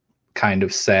 kind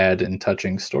of sad and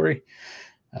touching story.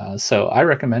 So I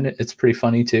recommend it. It's pretty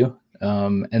funny too.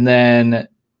 And then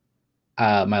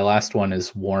my last one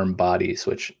is Warm Bodies,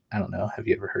 which I don't know. Have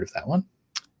you ever heard of that one?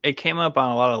 It came up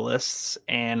on a lot of lists,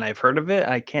 and I've heard of it.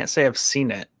 I can't say I've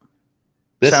seen it.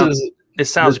 It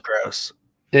sounds gross.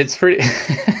 It's pretty.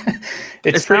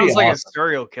 It sounds like awesome. A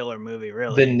serial killer movie,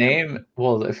 really. The name,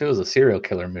 well, if it was a serial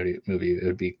killer movie, it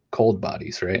would be Cold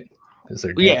Bodies, right?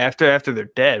 After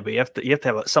they're dead, but you have to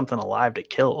have something alive to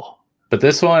kill. But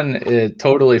this one, it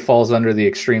totally falls under the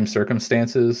extreme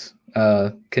circumstances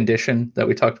condition that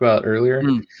we talked about earlier.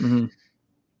 Mm-hmm.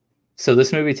 So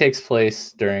this movie takes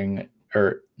place during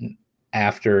or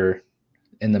after,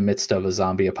 in the midst of a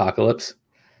zombie apocalypse.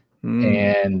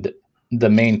 And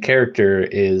the main character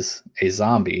is a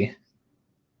zombie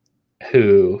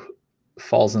who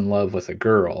falls in love with a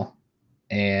girl,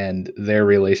 and their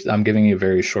relation. I'm giving you a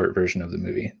very short version of the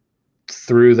movie.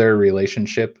 Through their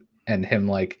relationship and him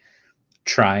like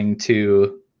trying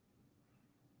to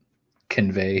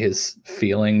convey his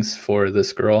feelings for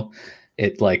this girl,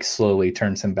 it like slowly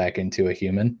turns him back into a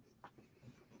human.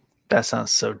 That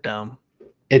sounds so dumb.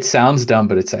 It sounds dumb,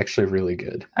 but it's actually really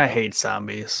good. I hate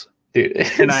zombies. Dude,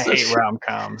 and I hate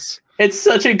rom-coms. It's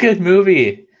such a good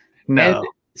movie. No. And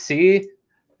see,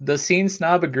 the scene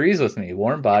snob agrees with me.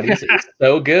 Warm Bodies is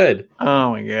so good.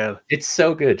 Oh my god. It's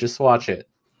so good. Just watch it.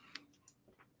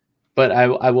 But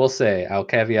I will say, I'll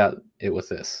caveat it with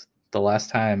this. The last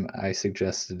time I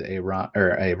suggested a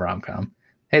rom-com.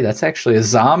 Hey, that's actually a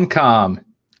zom-com.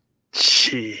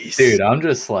 Jeez. Dude, I'm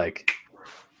just like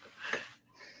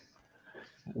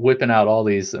whipping out all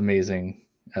these amazing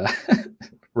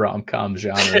rom-com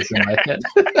genres in my head.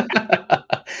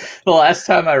 The last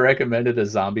time I recommended a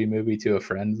zombie movie to a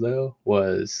friend, though,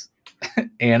 was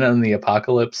Anna and the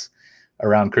Apocalypse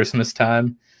around Christmas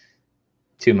time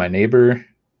to my neighbor,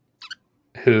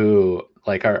 who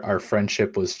like our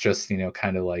friendship was just,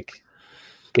 kind of like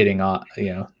getting off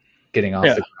the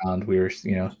ground. We were,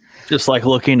 just like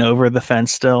looking over the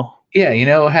fence still. Yeah.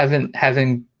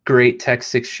 Having great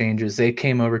text exchanges. They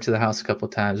came over to the house a couple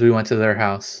of times. We went to their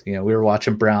house. We were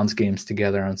watching Browns games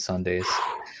together on Sundays.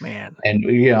 Man. And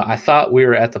I thought we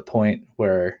were at the point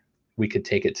where we could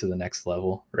take it to the next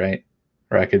level, right?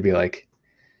 Where I could be like,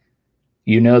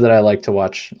 that I like to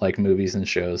watch like movies and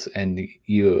shows, and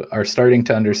you are starting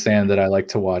to understand that I like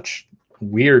to watch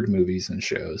weird movies and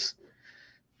shows.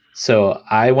 So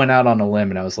I went out on a limb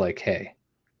and I was like, hey,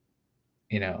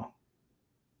 I'm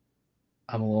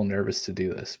a little nervous to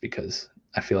do this because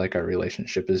I feel like our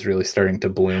relationship is really starting to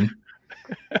bloom.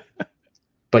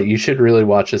 But you should really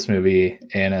watch this movie,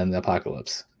 Anna and the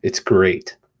Apocalypse. It's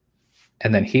great.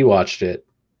 And then he watched it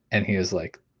and he was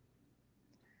like,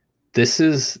 this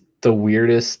is the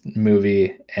weirdest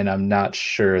movie, and I'm not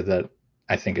sure that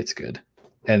I think it's good.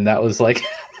 And that was like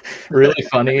really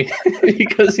funny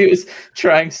because he was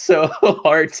trying so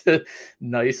hard to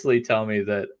nicely tell me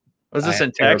that. Was this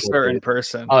in text or in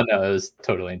person? Oh no, it was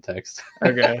totally in text.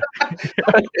 Okay.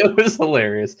 It was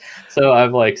hilarious. So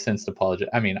I've like since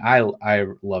apologized. I mean, I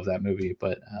love that movie,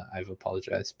 but I've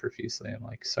apologized profusely. I'm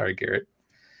like, sorry, Garrett.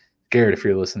 Garrett, if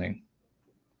you're listening,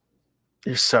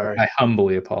 you're sorry. I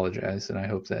humbly apologize, and I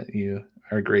hope that you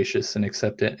are gracious and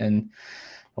accept it. And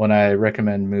when I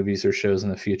recommend movies or shows in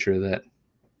the future, that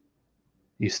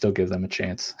you still give them a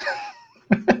chance.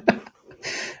 But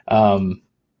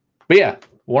yeah.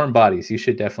 Warm Bodies. You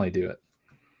should definitely do it.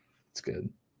 It's good.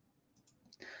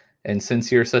 And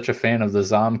since you're such a fan of the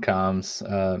Zomcoms,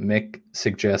 Mick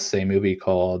suggests a movie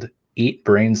called Eat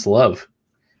Brains Love.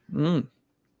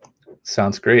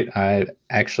 Sounds great. I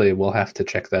actually will have to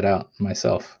check that out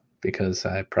myself because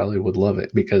I probably would love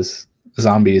it because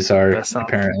zombies are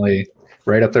apparently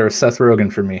right up there with Seth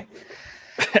Rogen for me.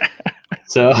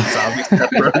 So zombie Seth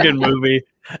Rogen movie.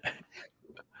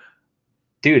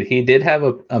 Dude, he did have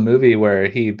a movie where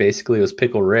he basically was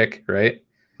Pickle Rick, right?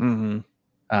 Mm-hmm.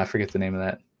 I forget the name of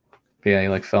that. But yeah, he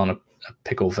like fell in a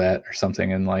pickle vat or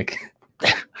something and like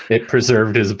it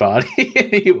preserved his body.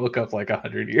 He woke up like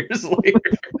 100 years later.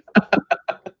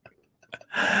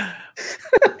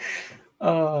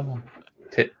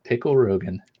 Pickle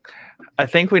Rogan. I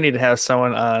think we need to have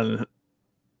someone on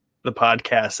the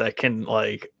podcast that can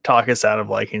like talk us out of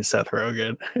liking Seth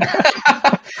Rogen.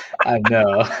 I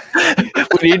know.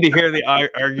 We need to hear the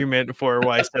argument for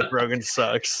why Seth Rogen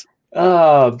sucks.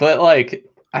 But like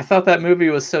I thought that movie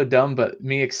was so dumb, but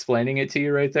me explaining it to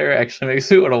you right there actually makes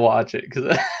me want to watch it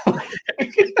because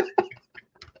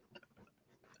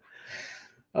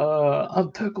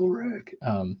I'm Pickle Rick.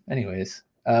 Anyways,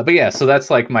 but yeah, so that's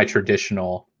like my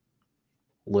traditional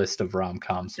list of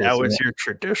rom-coms. That was your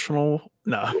traditional?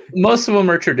 No. Most of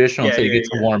them are traditional until you get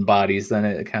to Warm Bodies. Then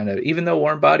it kind of, even though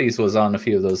Warm Bodies was on a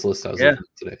few of those lists I was looking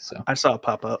at today. So I saw it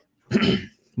pop up.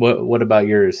 What about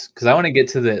yours? Because I want to get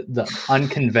to the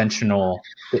unconventional,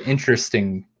 the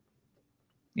interesting,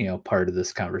 part of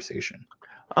this conversation.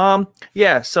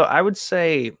 Yeah. So I would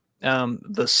say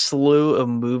the slew of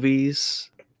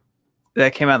movies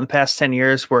that came out in the past 10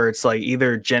 years where it's like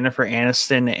either Jennifer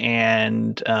Aniston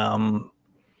and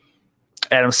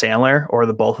Adam Sandler or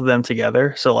the both of them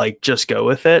together. So like just go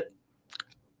with it.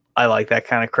 I like that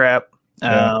kind of crap.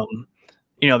 Yeah.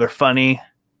 They're funny,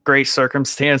 great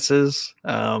circumstances.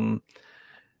 And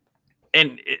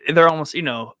they're almost,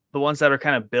 the ones that are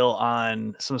kind of built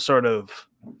on some sort of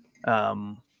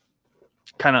kind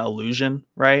of illusion,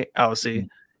 right? Obviously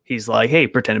he's like, hey,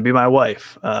 pretend to be my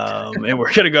wife. And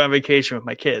we're going to go on vacation with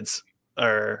my kids,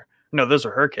 or no, those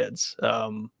are her kids.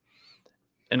 And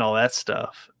all that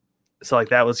stuff. So like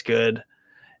that was good.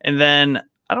 And then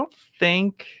I don't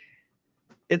think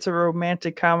it's a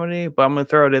romantic comedy, but I'm going to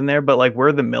throw it in there. But like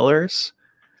We're the Millers.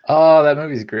 Oh, that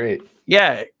movie's great.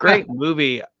 Yeah, great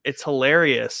movie. It's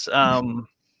hilarious.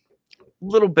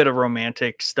 Little bit of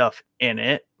romantic stuff in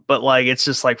it, but like it's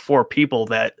just like four people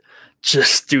that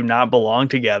just do not belong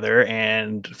together,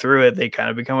 and through it they kind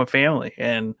of become a family,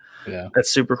 and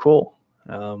that's super cool.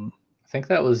 I think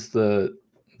that was the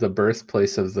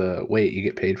birthplace of the wait, you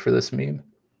get paid for this meme.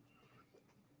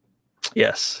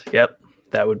 Yes. Yep.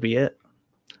 That would be it.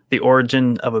 The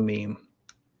origin of a meme.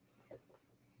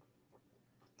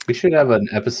 We should have an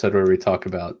episode where we talk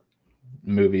about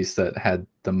movies that had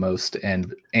the most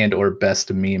and or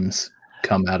best memes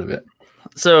come out of it.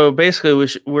 So basically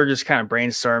we're just kind of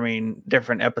brainstorming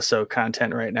different episode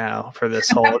content right now for this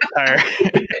whole entire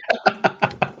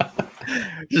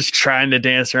just trying to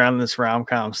dance around this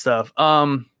rom-com stuff.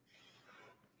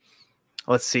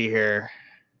 Let's see here.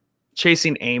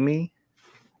 Chasing Amy,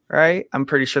 right? I'm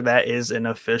pretty sure that is an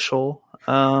official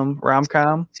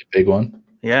rom-com. It's a big one.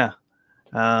 Yeah.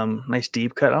 Nice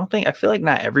deep cut. I feel like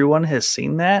not everyone has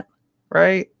seen that,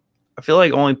 right? I feel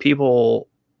like only people,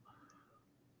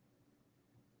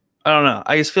 I don't know.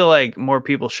 I just feel like more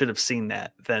people should have seen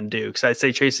that than do. Because I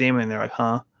say Chasing Amy and they're like,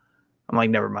 huh? I'm like,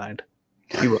 never mind.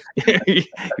 You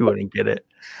wouldn't get it.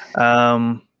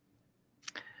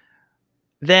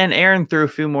 Then Aaron threw a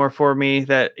few more for me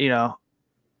that,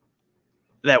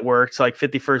 that worked. Like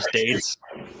 50 First Dates.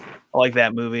 I like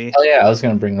that movie. Oh yeah, I was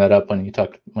going to bring that up when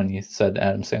you said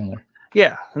Adam Sandler.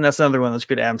 Yeah, and that's another one of those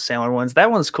good Adam Sandler ones.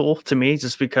 That one's cool to me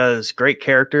just because great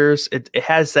characters. It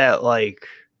has that, like,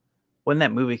 when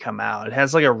that movie come out, it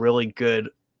has like a really good,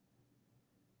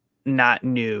 not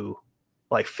new,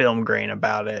 like film grain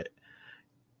about it.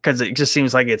 Because it just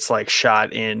seems like it's like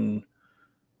shot in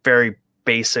very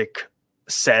basic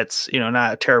sets,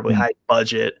 not terribly high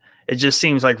budget. It just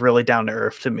seems like really down to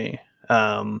earth to me.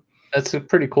 That's a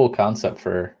pretty cool concept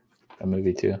for a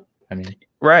movie too. I mean,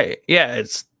 right. Yeah,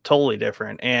 it's totally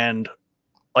different. And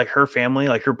like her family,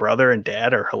 like her brother and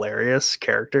dad are hilarious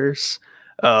characters.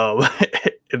 And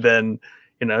then,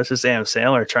 it's just Adam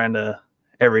Sandler trying to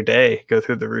every day go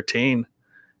through the routine,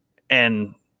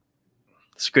 and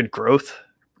it's good growth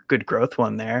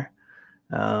one there.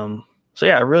 So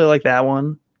yeah, I really like that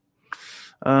one.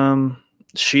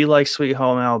 She likes Sweet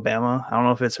Home Alabama. I don't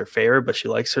know if it's her favorite, but she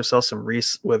likes herself some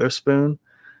Reese Witherspoon.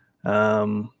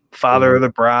 Father of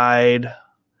the Bride.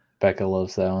 Becca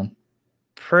loves that one.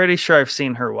 pretty sure I've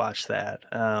seen her watch that.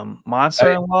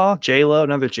 Monster-in-Law, J-Lo,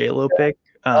 another J-Lo pick.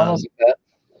 Almost like that.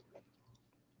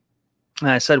 And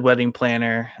I said Wedding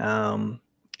Planner. And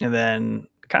then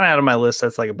kind of out of my list,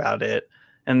 that's like about it.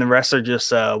 And the rest are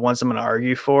just ones I'm going to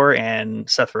argue for and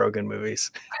Seth Rogen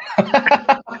movies.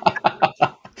 Yeah.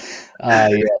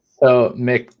 So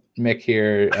Mick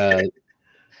here,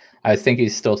 I think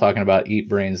he's still talking about Eat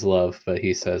Brains Love, but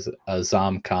he says a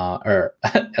zomcom or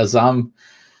a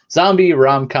zombie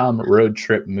rom-com road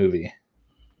trip movie.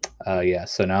 Yeah.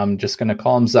 So now I'm just gonna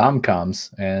call them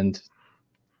zomcoms and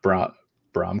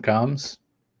bromcoms.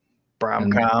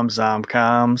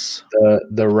 Zomcoms.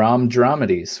 The rom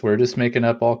dramedies. We're just making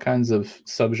up all kinds of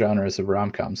subgenres of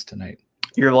rom-coms tonight.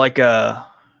 You're like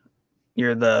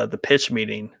you're the pitch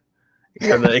meeting.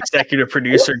 You're the executive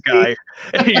producer guy.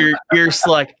 And you're just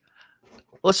like,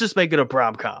 let's just make it a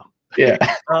rom-com. Yeah.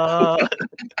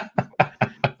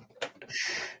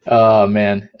 Oh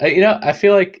man. I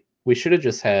feel like we should have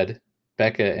just had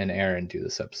Becca and Aaron do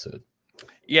this episode.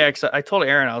 Yeah, because I told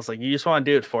Aaron, I was like, you just want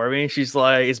to do it for me? She's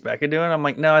like, is Becca doing it? I'm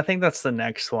like, no, I think that's the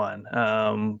next one.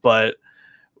 But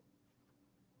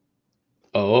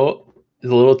a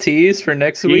little tease for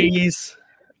next week.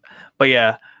 But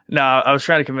yeah, no, I was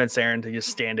trying to convince Aaron to just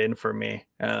stand in for me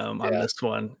on this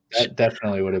one. That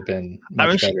definitely would have been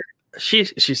much better. She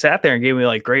sat there and gave me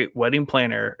like great wedding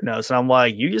planner notes, and I'm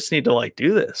like, you just need to like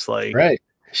do this. Like, right.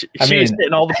 She was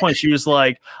hitting all the points. She was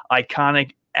like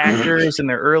iconic actors in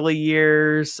their early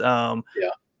years. And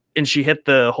she hit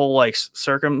the whole like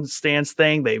circumstance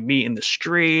thing. They meet in the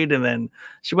street, and then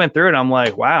she went through it. I'm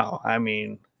like, wow. I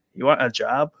mean, you want a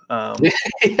job?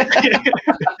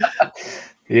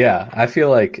 Yeah, I feel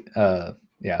like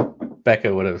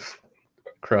Becca would have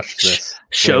crushed this.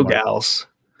 Showgals.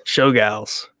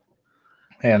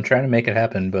 Hey, I'm trying to make it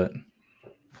happen, but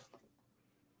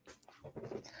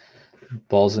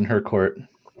ball's in her court.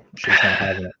 She's not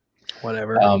having it.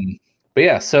 Whatever. But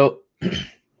yeah, so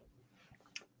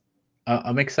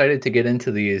I'm excited to get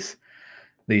into these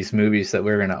movies that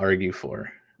we're going to argue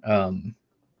for. I'll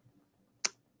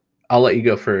let you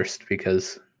go first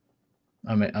because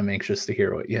I'm anxious to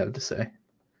hear what you have to say.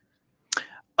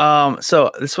 So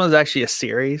this one's actually a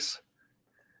series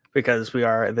because we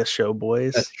are the show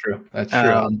boys. That's true.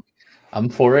 I'm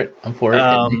for it.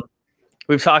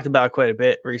 We've talked about quite a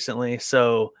bit recently.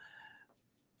 So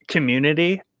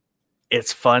Community,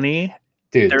 it's funny.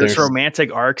 Dude, there's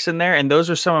romantic arcs in there, and those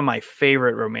are some of my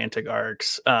favorite romantic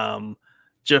arcs.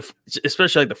 Jeff,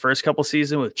 especially like the first couple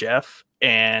seasons with Jeff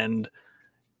and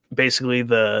basically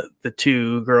the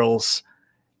two girls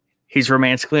he's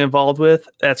romantically involved with.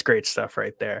 That's great stuff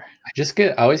right there.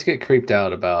 I always get creeped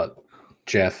out about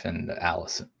Jeff and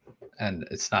Allison, and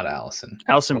it's not Allison.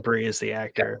 Allison Brie is the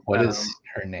actor. What is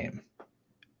her name?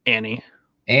 Annie.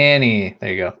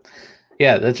 There you go.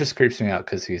 Yeah, that just creeps me out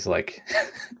because he's like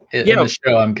in the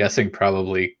show, I'm guessing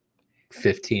probably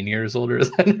 15 years older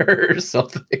than her or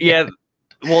something. Yeah.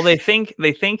 Well, they think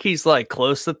he's like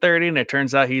close to 30, and it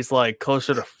turns out he's like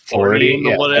closer to 40.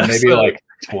 Maybe like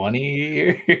 20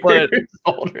 years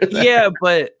older than her.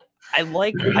 But I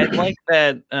like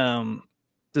that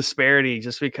disparity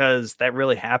just because that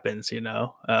really happens,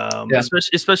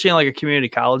 especially in like a community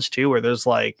college too, where there's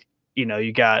like,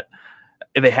 you got,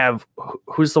 they have,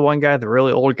 who's the one guy, the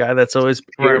really old guy that's always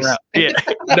running around? Yeah,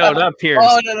 no, not Pierce.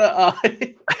 Oh no!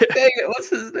 Dang it! What's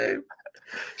his name?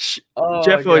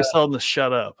 Jeff always told him to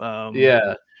shut up.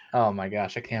 Yeah. Oh my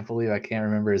gosh, I can't believe I can't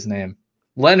remember his name.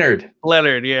 Leonard.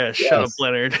 Yeah. Yes. Shut up,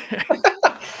 Leonard.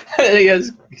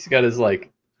 He's got his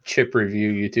like chip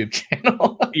review YouTube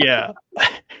channel. Yeah.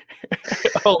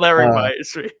 Oh, that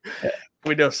reminds me.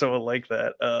 We know someone like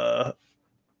that.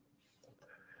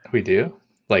 We do.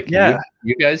 Like,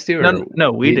 you guys do?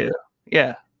 No, we do.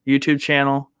 Yeah. YouTube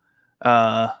channel.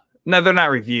 No, they're not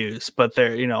reviews, but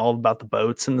they're, all about the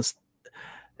boats and this.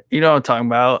 You know what I'm talking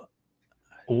about?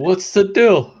 What's the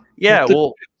deal? Yeah.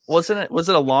 Was it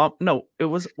a lawn? No,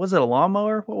 was it a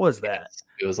lawnmower? What was that?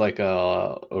 It was like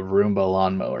a Roomba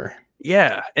lawnmower.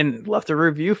 Yeah. And left a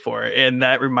review for it. And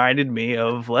that reminded me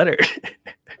of Leonard.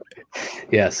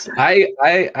 Yes. I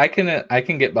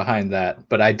can get behind that,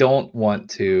 but I don't want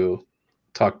to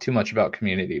talk too much about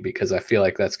Community because I feel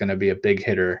like that's going to be a big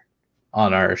hitter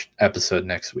on our episode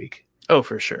next week. Oh,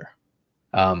 for sure.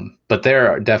 But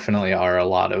there definitely are a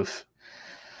lot of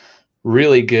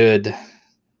really good.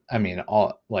 I mean,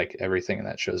 everything in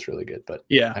that show is really good. But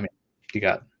yeah, I mean, you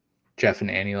got Jeff and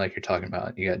Annie, like you're talking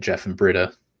about. You got Jeff and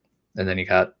Britta, and then you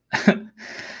got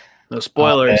no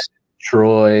spoilers.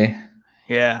 Troy.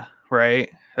 Yeah, right.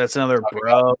 That's another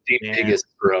bro. The biggest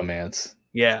romance.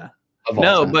 Yeah.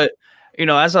 No, but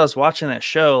as I was watching that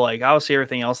show, like obviously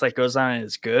everything else that goes on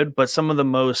is good, but some of the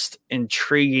most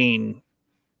intriguing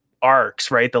arcs,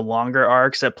 right? The longer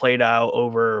arcs that played out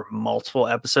over multiple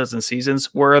episodes and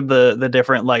seasons were the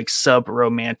different like sub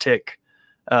romantic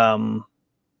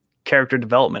character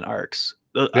development arcs.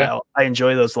 Yeah. I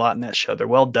enjoy those a lot in that show. They're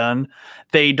well done.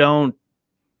 They don't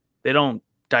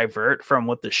divert from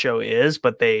what the show is,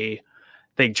 but they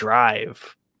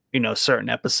drive, certain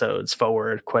episodes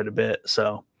forward quite a bit.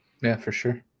 So yeah, for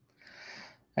sure.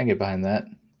 I can get behind that.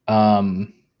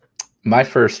 My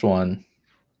first one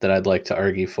that I'd like to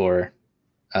argue for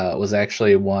was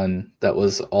actually one that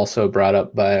was also brought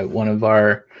up by one of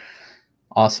our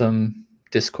awesome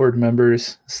Discord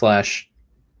members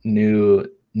 / new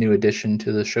addition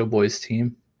to the Showboys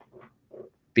team,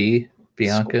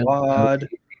 Bianca, Squad.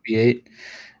 BB8,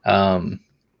 and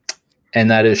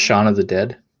that is Shaun of the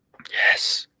Dead.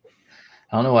 Yes.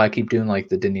 I don't know why I keep doing like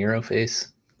the De Niro face,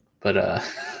 but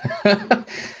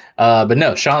but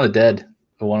no, Shaun of the Dead,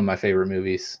 one of my favorite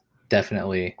movies.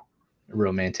 Definitely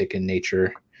romantic in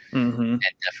nature, and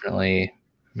definitely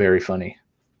very funny.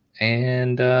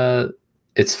 And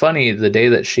it's funny, the day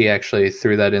that she actually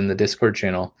threw that in the Discord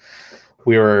channel,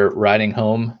 we were riding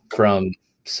home from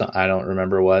I don't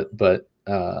remember what, but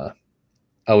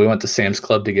we went to Sam's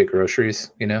Club to get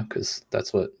groceries, because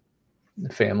that's what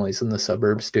the families in the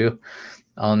suburbs do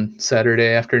on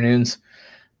Saturday afternoons.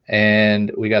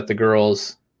 And we got the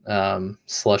girls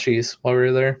slushies while we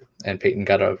were there, and Peyton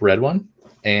got a red one,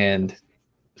 and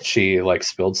she like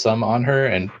spilled some on her,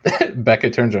 and Becca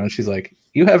turns around and she's like,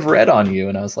 "You have red on you."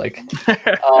 And I was like,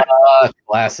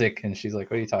 classic. And she's like,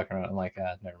 "What are you talking about?" I'm like,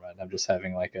 never mind. I'm just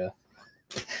having like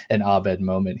an Abed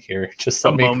moment here. Just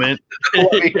a moment.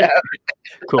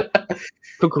 Cool.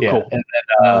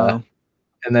 Yeah.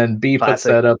 And then B Classic. puts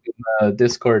that up in the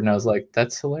Discord, and I was like,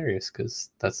 "That's hilarious,"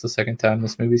 because that's the second time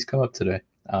this movie's come up today.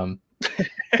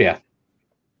 Yeah.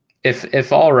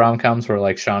 If all rom-coms were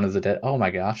like Shaun of the Dead, oh my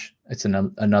gosh, it's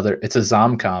another. It's a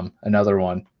zom-com, another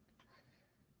one.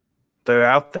 They're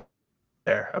out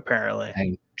there apparently.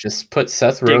 And just put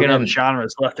Seth Rogen, digging up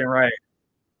genres left and right.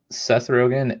 Seth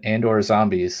Rogen and/or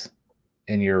zombies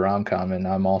in your rom-com, and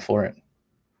I'm all for it.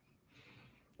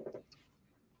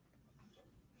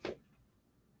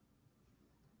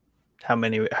 How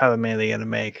many are they going to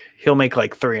make? He'll make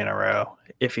like 3 in a row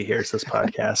if he hears this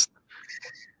podcast.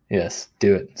 Yes,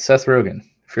 do it. Seth Rogen,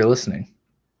 if you're listening,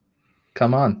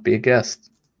 come on, be a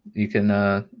guest. You can,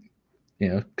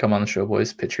 come on the show,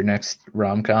 boys, pitch your next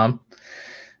rom-com,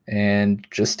 and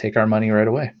just take our money right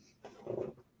away.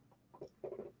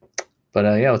 But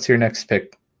what's your next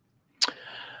pick?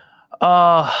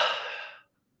 I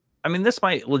mean, this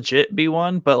might legit be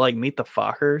one, but like Meet the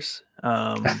Fockers.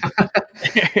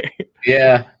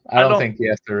 Yeah, I don't think you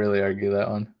have to really argue that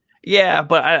one. Yeah,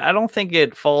 but I don't think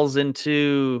it falls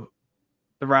into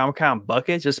the rom-com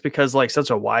bucket just because like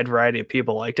such a wide variety of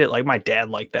people liked it. Like my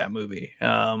dad liked that movie.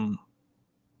 And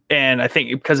I think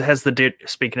because it has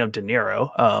speaking of De Niro,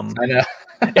 I know.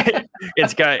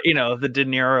 it's got, the De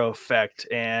Niro effect.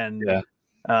 And,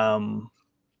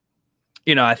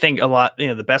 I think a lot,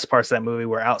 the best parts of that movie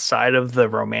were outside of the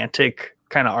romantic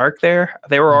kind of arc there.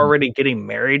 They were already getting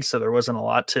married, so there wasn't a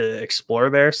lot to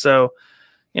explore there. So,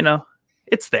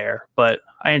 it's there, but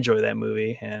I enjoy that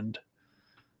movie, and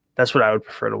that's what I would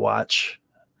prefer to watch.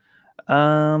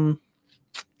 I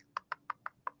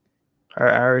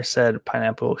already said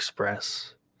Pineapple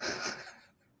Express.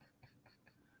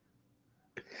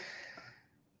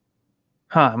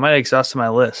 I might have exhausted my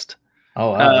list.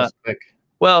 Oh, wow, that's quick.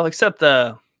 Well, except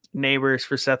the Neighbors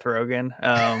for Seth Rogen.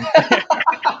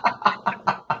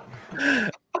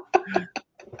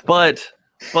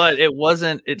 But it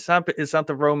wasn't. It's not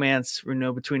the romance,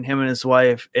 between him and his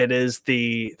wife. It is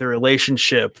the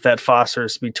relationship that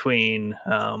fosters between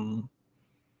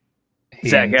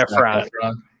Zac Efron.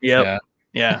 Yep.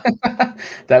 Yeah.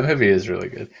 That movie is really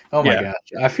good. Oh my gosh.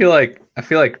 I feel like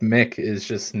Mick is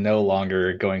just no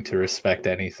longer going to respect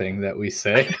anything that we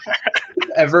say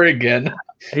ever again.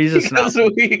 He's just because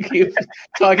we keep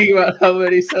talking about how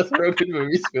many Seth Rogen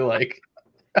movies we like.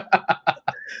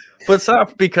 But it's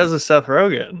not because of Seth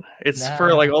Rogen. It's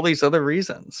for like all these other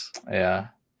reasons. Yeah.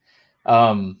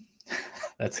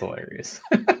 That's hilarious.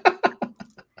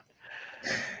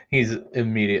 He's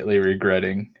immediately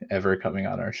regretting ever coming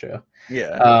on our show.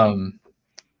 Yeah.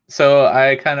 So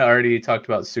I kind of already talked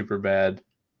about Superbad.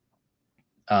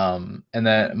 And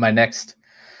then my next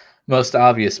most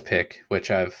obvious pick, which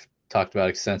I've talked about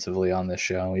extensively on this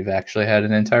show, and we've actually had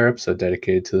an entire episode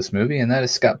dedicated to this movie, and that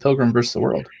is Scott Pilgrim vs. the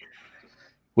World,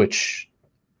 which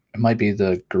might be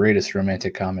the greatest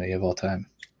romantic comedy of all time.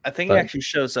 I think it actually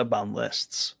shows up on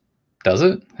lists. Does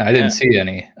it? I didn't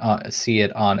Yeah. see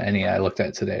it on any I looked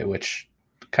at today, which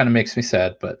kind of makes me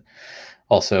sad, but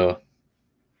also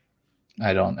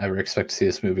I don't ever expect to see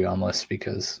this movie on lists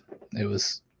because it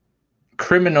was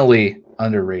criminally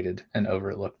underrated and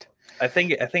overlooked. I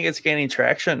think it's gaining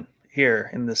traction here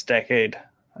in this decade.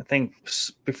 I think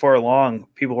before long,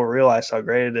 people will realize how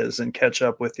great it is and catch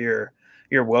up with your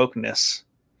wokeness.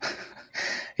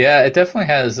 Yeah, it definitely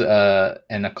has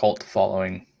an occult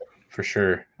following for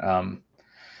sure. But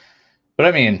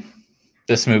I mean,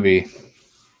 this movie,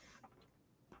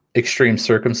 Extreme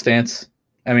Circumstance,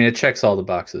 I mean, it checks all the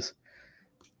boxes.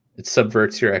 It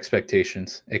subverts your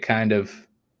expectations. It kind of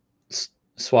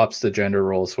swaps the gender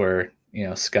roles where, you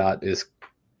know, Scott is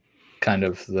kind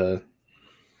of the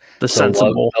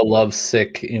sensible,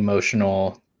 lovesick,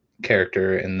 emotional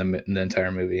character in the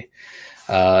entire movie.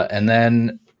 And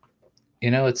then, you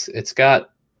know, it's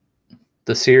got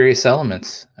the serious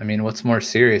elements. I mean, what's more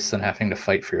serious than having to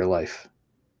fight for your life,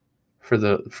 for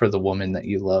the woman that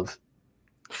you love,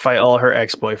 fight all her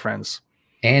ex-boyfriends,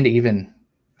 and even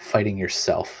fighting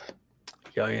yourself.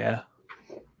 Oh yeah,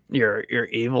 your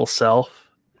evil self,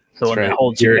 the one right. that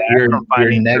holds your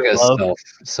nega self,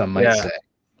 some might say.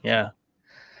 Yeah.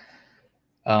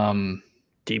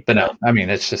 Deep. But no, I mean,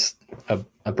 it's just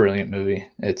a brilliant movie.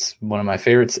 It's one of my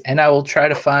favorites, and I will try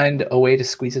to find a way to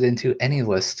squeeze it into any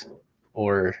list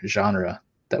or genre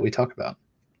that we talk about,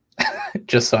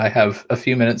 just so I have a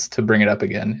few minutes to bring it up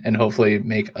again and hopefully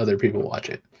make other people watch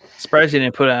it. Surprised you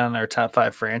didn't put it on our top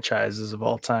 5 franchises of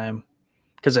all time,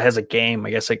 because it has a game.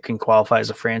 I guess it can qualify as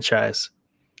a franchise.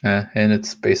 And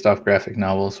it's based off graphic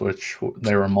novels, which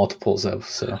there were multiples of.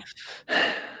 So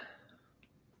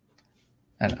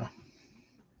I know.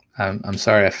 I'm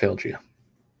sorry I failed you.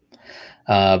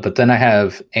 But then I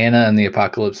have Anna and the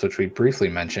Apocalypse, which we briefly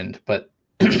mentioned. But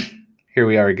here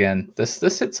we are again. This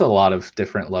hits a lot of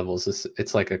different levels.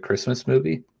 It's like a Christmas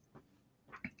movie.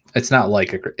 It's not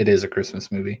like it is a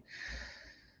Christmas movie.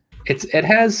 It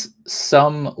has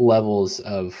some levels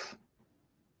of,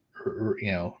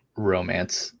 you know,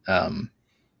 romance, and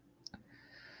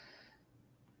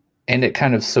it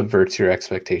kind of subverts your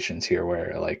expectations here,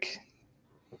 where like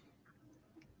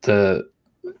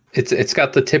it's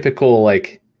got the typical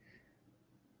like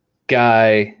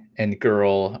guy and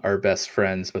girl are best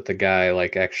friends, but the guy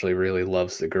like actually really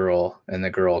loves the girl, and the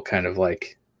girl kind of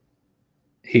like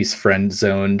he's friend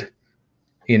zoned,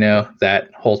 you know,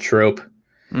 that whole trope.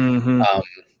 Mm-hmm.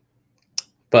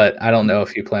 But I don't know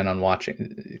if you plan on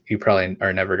watching. You probably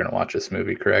are never going to watch this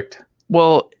movie, correct?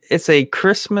 Well, it's a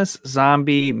Christmas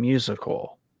zombie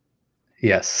musical.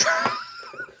 Yes.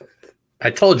 I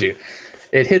told you.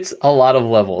 It hits a lot of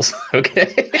levels,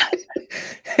 okay?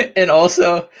 And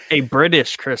also a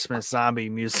British Christmas zombie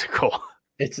musical.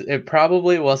 It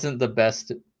probably wasn't the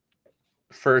best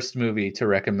first movie to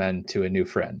recommend to a new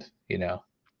friend, you know?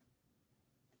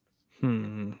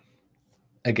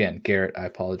 Again, Garrett, I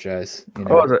apologize. You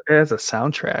know, it has a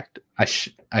soundtrack. I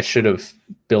should have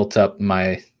built up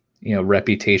my, you know,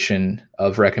 reputation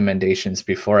of recommendations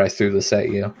before I threw this at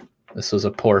you. This was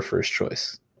a poor first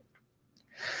choice.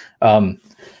 But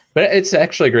it's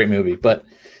actually a great movie. But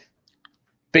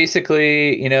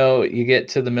basically, you know, you get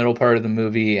to the middle part of the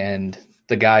movie, and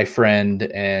the guy friend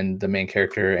and the main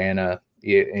character Anna,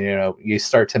 you know, you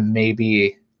start to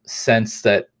maybe sense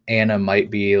that Anna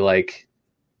might be like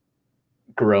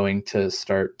growing to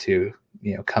start to,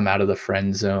 you know, come out of the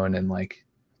friend zone and like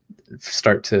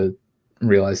start to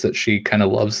realize that she kind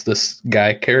of loves this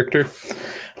guy character,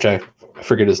 which I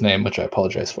forget his name, which I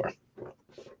apologize for.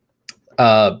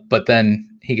 But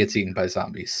then he gets eaten by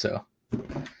zombies, so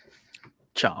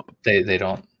chomp. They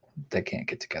can't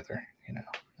get together, you know.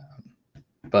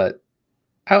 But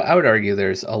I would argue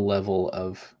there's a level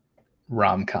of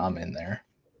rom-com in there.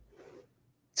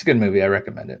 It's a good movie. I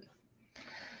recommend it.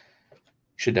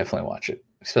 You should definitely watch it,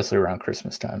 especially around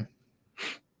Christmas time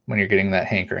when you're getting that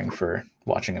hankering for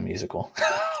watching a musical.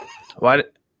 Why?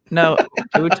 No,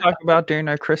 did we talk about during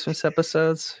our Christmas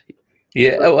episodes?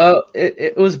 Yeah, well,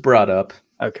 it was brought up.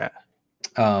 Okay.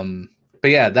 But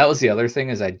yeah, that was the other thing,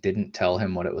 is I didn't tell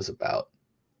him what it was about.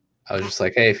 I was just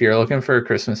like, hey, if you're looking for a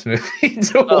Christmas movie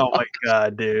to watch, my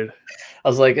God, dude. I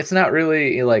was like, it's not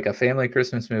really like a family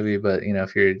Christmas movie, but you know,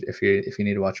 if you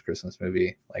need to watch a Christmas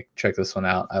movie, like check this one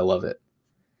out. I love it.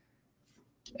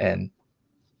 And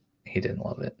he didn't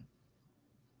love it.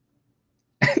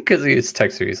 Because he was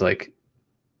texting, he's like,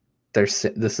 this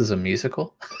is a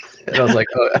musical? And I was like,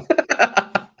 oh.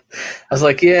 I was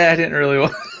like, yeah, I didn't really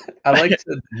want I like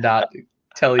to not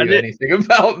tell you anything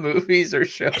about movies or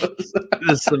shows.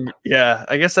 Yeah,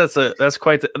 I guess that's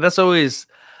always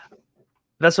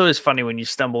That's always funny when you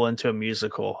stumble into a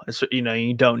musical. It's,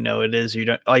 you don't know it is. You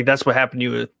don't like that's what happened to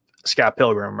you with Scott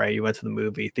Pilgrim, right? You went to the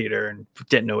movie theater and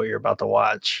didn't know what you're about to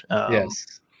watch.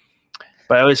 Yes.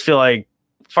 But I always feel like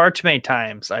far too many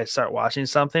times I start watching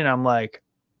something, I'm like,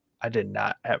 I did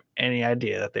not have any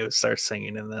idea that they would start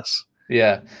singing in this.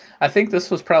 Yeah. I think this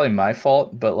was probably my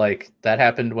fault, but like that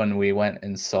happened when we went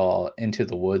and saw Into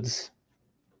the Woods.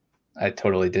 I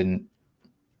totally didn't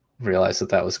realize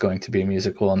that was going to be a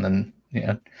musical, and then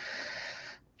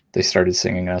they started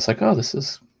singing, and I was like, oh, this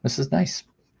is nice.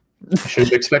 I should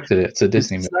have expected it. It's a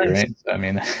Disney movie, nice. Right? I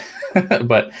mean,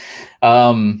 but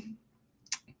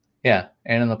yeah,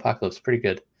 Anna and the Apocalypse, pretty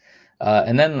good.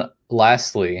 And then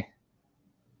lastly,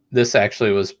 this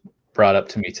actually was brought up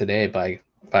to me today by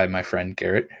my friend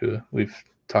Garrett, who we've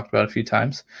talked about a few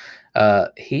times.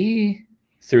 He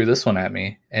threw this one at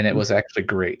me, and it was actually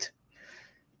great.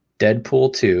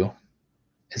 Deadpool 2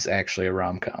 is actually a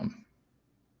rom-com.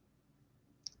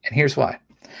 And here's why.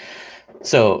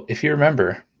 So if you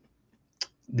remember,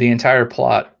 the entire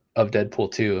plot of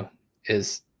Deadpool 2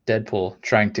 is Deadpool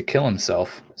trying to kill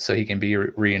himself so he can be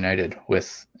reunited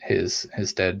with his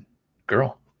dead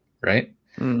girl, right?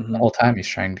 Mm-hmm. The whole time he's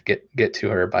trying to get to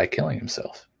her by killing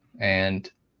himself. And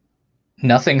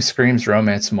nothing screams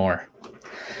romance more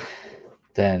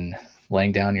than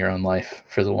laying down your own life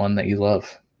for the one that you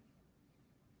love.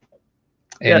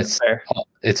 And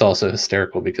it's also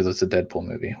hysterical because it's a Deadpool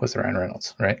movie with Ryan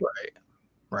Reynolds, right?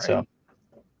 Right. So,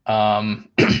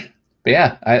 but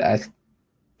yeah, I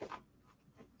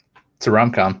it's a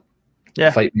rom-com.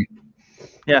 Yeah. Fight me.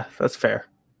 Yeah, that's fair.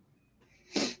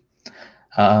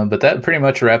 But that pretty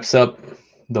much wraps up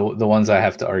the ones I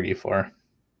have to argue for.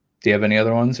 Do you have any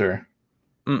other ones, or?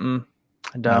 I don't.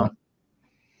 No?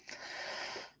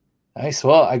 Nice.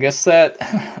 Well, I guess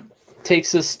that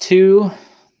takes us to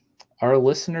our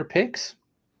listener picks.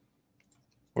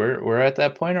 We're at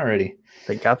that point already.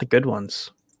 They got the good ones.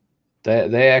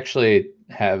 They actually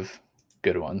have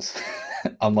good ones,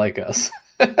 unlike us.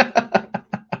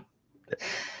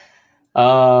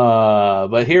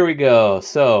 But here we go.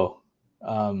 So,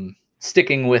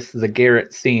 sticking with the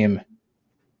Garrett theme,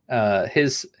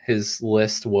 his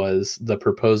list was The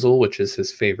Proposal, which is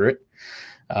his favorite.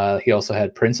 He also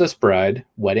had Princess Bride,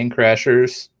 Wedding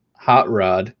Crashers, Hot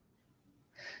Rod,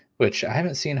 which I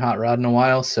haven't seen Hot Rod in a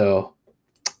while, so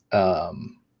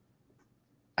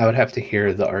I would have to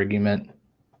hear the argument,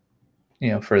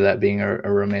 for that being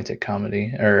a romantic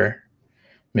comedy, or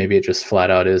maybe it just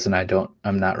flat out is, and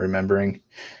I'm not remembering.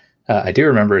 I do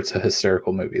remember it's a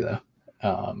hysterical movie though.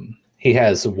 He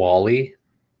has WALL-E.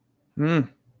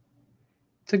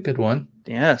 It's a good one.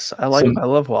 Yes, I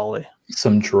love WALL-E.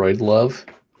 Some droid love.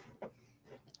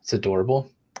 It's adorable.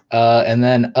 And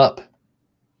then Up.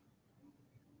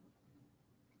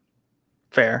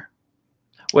 Fair.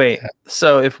 Wait,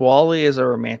 so if WALL-E is a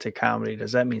romantic comedy,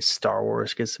 does that mean Star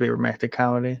Wars gets to be a romantic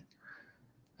comedy?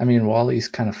 I mean, WALL-E's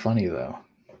kind of funny though.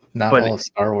 Not all of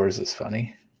Star Wars is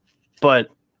funny. But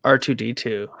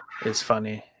R2-D2 is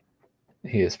funny.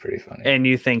 He is pretty funny. And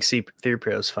you think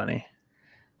C-3PO is funny?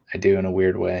 I do, in a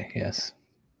weird way, yes.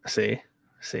 See?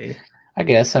 I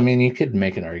guess. I mean, you could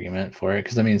make an argument for it,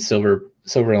 because I mean, Silver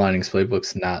Linings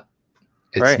Playbook's not.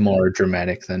 It's more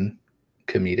dramatic than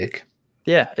comedic.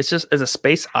 Yeah, it's a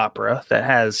space opera that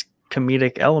has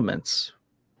comedic elements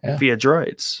via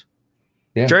droids.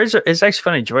 Yeah. It's actually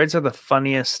funny. Droids are the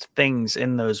funniest things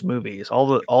in those movies. All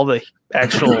the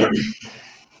actual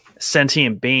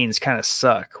sentient beings kind of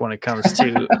suck when it comes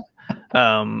to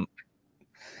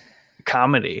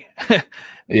comedy.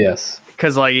 Yes.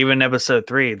 Because like even episode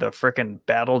 3, the freaking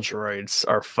battle droids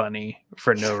are funny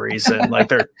for no reason.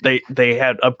 Like they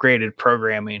had upgraded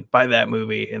programming by that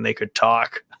movie and they could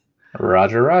talk.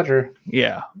 Roger.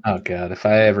 Yeah. Oh god, if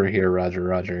I ever hear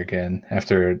Roger again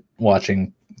after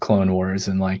watching Clone Wars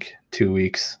in like 2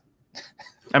 weeks.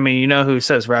 I mean, you know who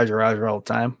says Roger all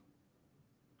the time?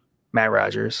 Matt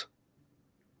Rogers.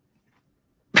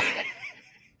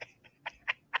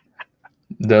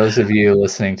 Those of you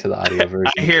listening to the audio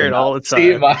version, I hear it all the time.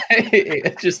 See my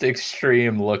just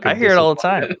extreme look. I hear it all the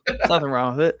time. There's nothing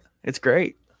wrong with it. It's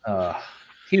great.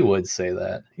 He would say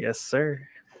that. Yes, sir.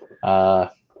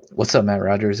 What's up, Matt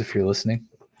Rogers, if you're listening?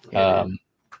 Yeah,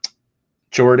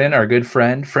 Jordan, our good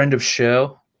friend of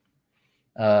show.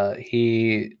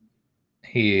 He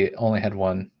only had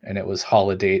one, and it was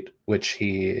Holiday, which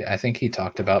I think he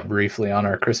talked about briefly on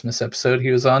our Christmas episode he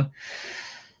was on.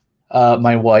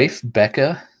 My wife,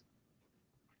 Becca,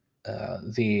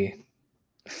 the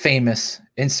famous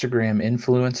Instagram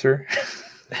influencer,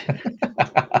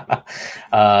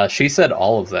 she said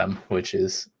all of them, which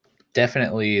is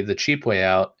definitely the cheap way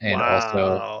out, and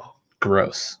also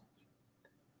gross.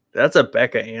 That's a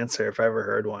Becca answer if I ever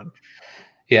heard one.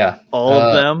 Yeah. All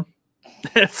of them?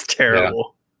 That's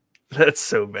terrible. Yeah. That's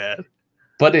so bad.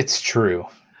 But it's true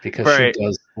because she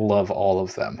does love all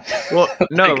of them. Well,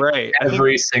 no, right.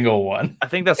 Every single one. I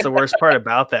think that's the worst part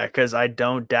about that, because I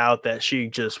don't doubt that she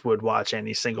just would watch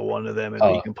any single one of them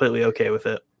and be completely okay with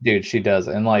it. Dude, she does.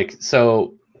 And like,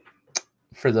 so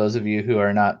for those of you who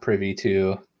are not privy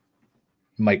to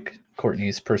Mike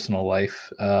Courtney's personal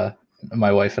life,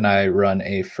 my wife and I run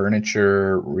a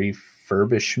furniture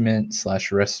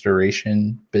refurbishment /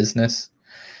 restoration business,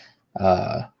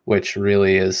 which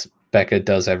really is Becca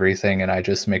does everything and I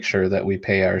just make sure that we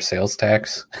pay our sales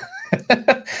tax.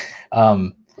 But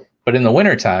in the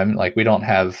wintertime, like, we don't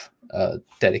have a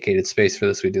dedicated space for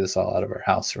this. We do this all out of our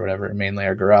house or whatever, mainly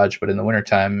our garage. But in the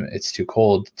wintertime, it's too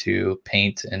cold to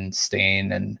paint and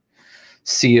stain and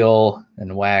seal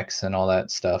and wax and all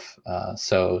that stuff.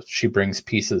 So she brings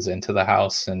pieces into the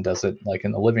house and does it like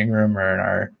in the living room or in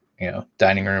our,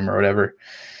 dining room or whatever.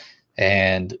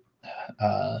 And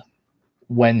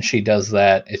when she does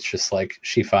that, it's just like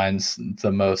she finds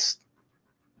the most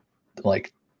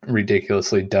like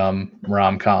ridiculously dumb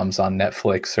rom-coms on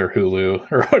Netflix or Hulu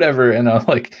or whatever. And I'm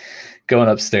like going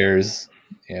upstairs,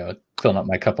 filling up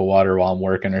my cup of water while I'm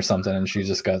working or something. And she's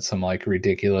just got some like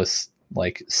ridiculous,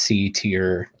 like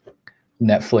C-tier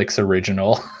Netflix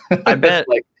original. I bet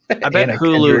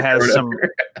Hulu has some.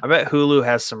 I bet Hulu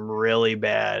has some really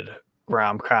bad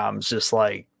rom-coms, just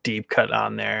like deep cut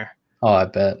on there. Oh, I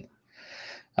bet.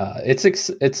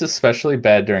 It's especially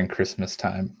bad during Christmas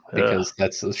time because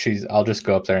I'll just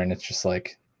go up there and it's just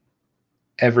like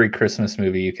every Christmas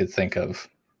movie you could think of,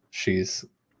 she's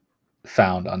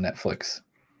found on Netflix.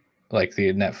 Like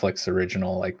the Netflix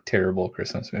original, like terrible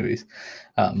Christmas movies.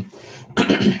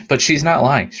 But she's not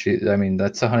lying.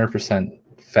 That's 100%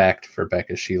 fact for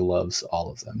Becca. She loves all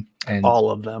of them and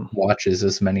all of them watches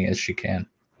as many as she can.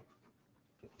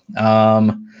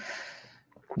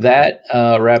 That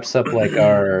wraps up like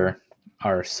our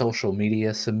social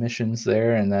media submissions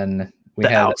there. And then we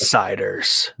have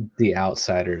the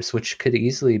outsiders, which could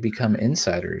easily become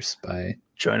insiders by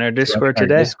join our Discord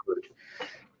today.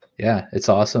 Yeah, it's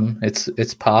awesome.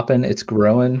 It's popping. It's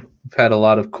growing. We've had a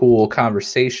lot of cool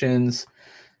conversations.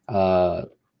 And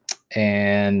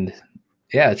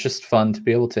yeah, it's just fun to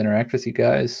be able to interact with you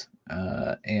guys.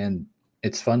 And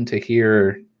it's fun to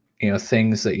hear,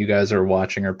 things that you guys are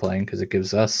watching or playing, because it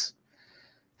gives us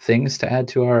things to add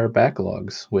to our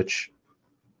backlogs, which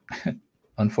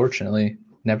unfortunately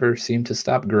never seem to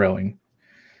stop growing.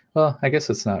 Well, I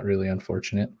guess it's not really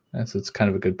unfortunate. It's kind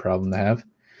of a good problem to have.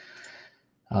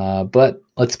 But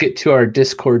let's get to our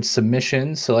Discord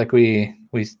submissions. So like we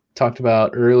talked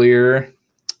about earlier,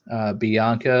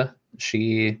 Bianca,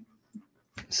 she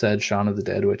said Shaun of the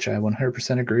Dead, which I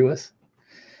 100% agree with.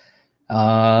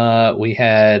 We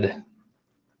had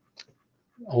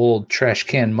old trash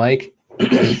can Mike,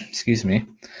 excuse me.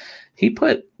 He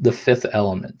put The Fifth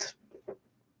Element,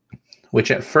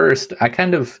 which at first I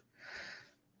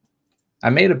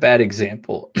made a bad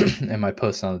example in my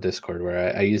post on the Discord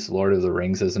where I used Lord of the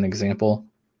Rings as an example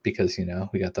because,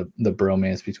 we got the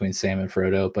bromance between Sam and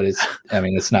Frodo, but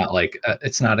it's not like,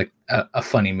 it's not a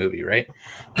funny movie, right?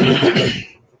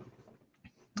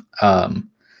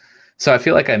 So I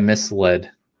feel like I misled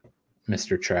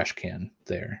Mr. Trash Can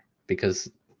there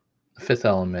because The Fifth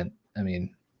Element,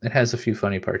 it has a few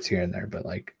funny parts here and there, but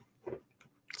like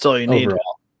that's all you need.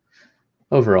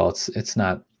 Overall, it's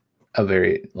not a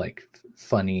very like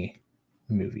funny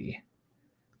movie,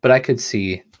 but I could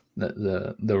see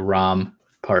the rom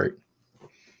part,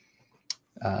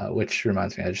 which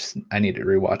reminds me, I need to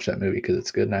rewatch that movie because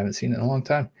it's good and I haven't seen it in a long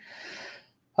time.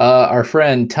 Our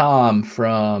friend Tom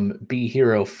from Be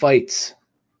Hero Fights,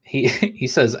 he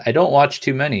says, I don't watch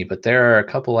too many, but there are a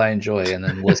couple I enjoy, and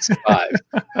then lists 5.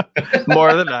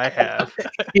 More than I have.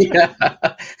 Yeah.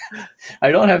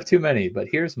 I don't have too many, but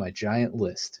here's my giant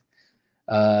list.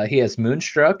 He has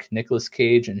Moonstruck, Nicolas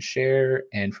Cage, and Cher,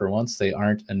 and for once they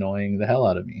aren't annoying the hell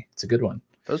out of me. It's a good one.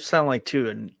 Those sound like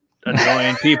two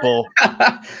annoying people,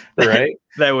 right?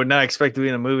 That would not expect to be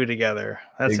in a movie together.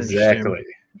 That's exactly.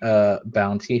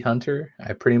 Bounty Hunter.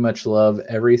 I pretty much love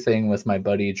everything with my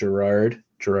buddy Gerard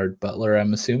Butler,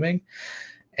 I'm assuming.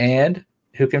 And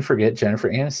who can forget Jennifer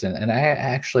Aniston? And I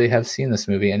actually have seen this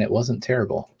movie and it wasn't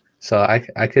terrible. So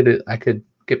I could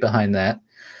get behind that.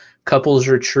 Couples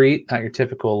Retreat, not your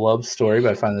typical love story,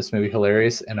 but I find this movie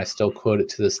hilarious and I still quote it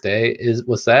to this day.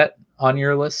 Was that on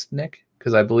your list, Nick?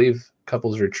 Because I believe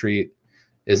Couples Retreat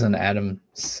is an Adam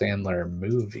Sandler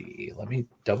movie. Let me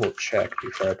double check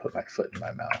before I put my foot in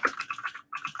my mouth.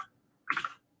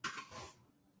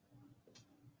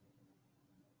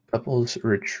 Couples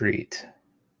Retreat.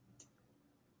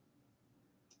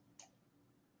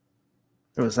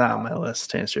 It was not on my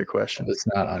list to answer your question. It was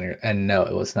not on your, and no,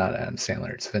 it was not Adam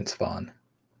Sandler. It's Vince Vaughn,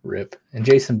 Rip, and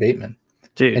Jason Bateman,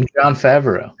 Dude, and Jon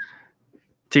Favreau.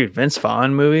 Dude, Vince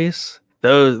Vaughn movies,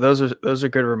 those are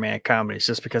good romantic comedies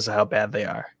just because of how bad they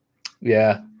are.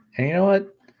 Yeah, and you know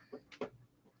what?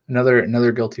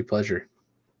 Another guilty pleasure.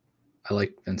 I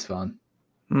like Vince Vaughn.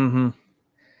 Mm-hmm.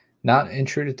 Not in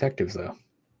True Detective though.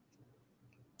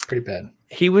 Pretty bad.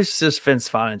 He was just Vince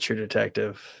Vaughn in True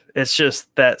Detective. It's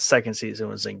just that second season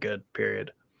wasn't good,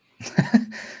 period.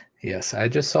 Yes, I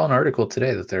just saw an article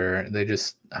today that they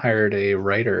just hired a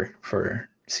writer for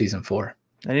season 4.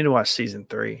 I need to watch season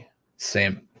 3.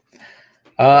 Same.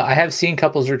 I have seen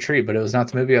Couples Retreat, but it was not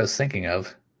the movie I was thinking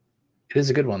of. It is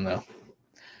a good one though.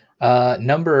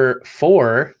 Number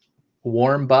 4,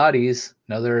 Warm Bodies.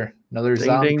 Another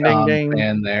Zomcom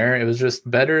fan there. It was just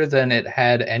better than it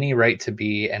had any right to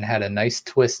be, and had a nice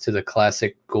twist to the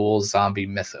classic ghoul zombie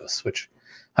mythos, which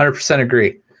 100%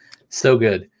 agree. So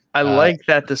good. I like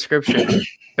that description.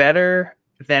 Better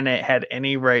than it had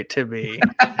any right to be.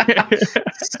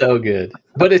 So good.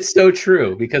 But it's so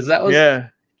true, because that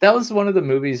was one of the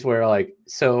movies where, like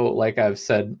I've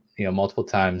said, multiple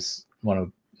times, one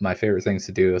of my favorite things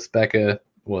to do with Becca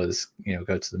was,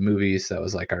 go to the movies. That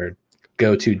was like our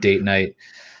go-to date night,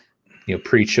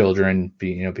 pre-children,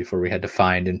 before we had to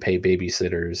find and pay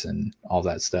babysitters and all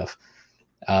that stuff.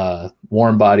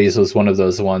 Warm Bodies was one of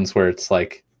those ones where it's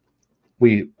like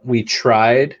we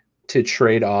tried to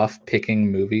trade off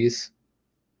picking movies,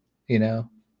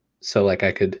 so like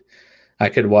I could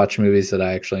watch movies that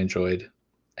I actually enjoyed,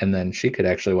 and then she could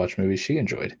actually watch movies she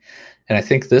enjoyed. And I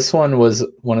think this one was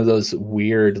one of those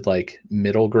weird like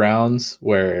middle grounds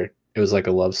where it was like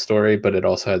a love story, but it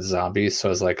also had zombies. So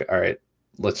I was like, all right,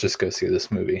 let's just go see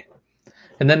this movie.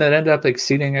 And then it ended up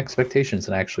exceeding expectations,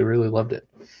 and I actually really loved it.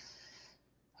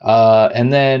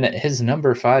 And then his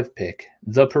number 5 pick,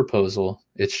 The Proposal.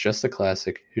 It's just a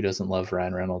classic. Who doesn't love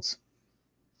Ryan Reynolds?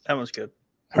 That was good.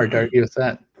 Hard to argue with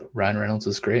that. Ryan Reynolds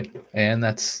is great. And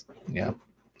that's,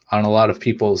 on a lot of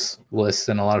people's lists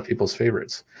and a lot of people's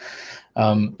favorites.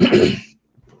 And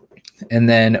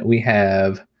then we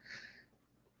have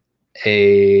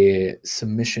a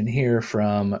submission here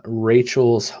from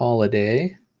Rachel's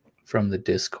Holiday from the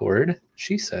Discord.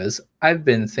 She says, I've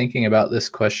been thinking about this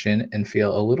question and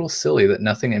feel a little silly that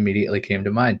nothing immediately came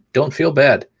to mind. Don't feel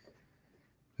bad.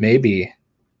 Maybe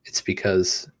it's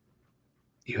because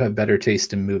you have better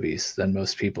taste in movies than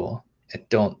most people. And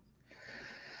don't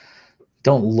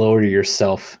lower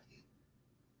yourself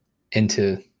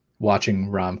into watching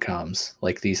rom-coms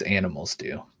like these animals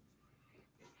do.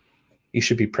 You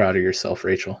should be proud of yourself,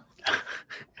 Rachel.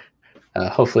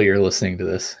 Hopefully you're listening to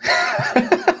this.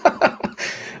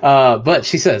 But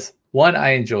she says, one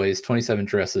I enjoy is 27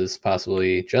 Dresses,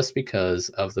 possibly just because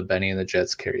of the Benny and the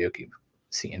Jets karaoke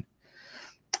scene.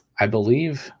 I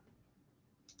believe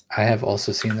I have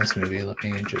also seen this movie. Let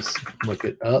me just look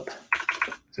it up.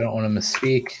 I don't want to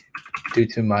misspeak due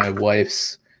to my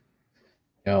wife's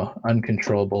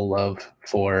uncontrollable love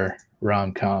for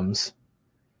rom-coms.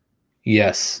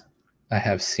 Yes, I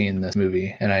have seen this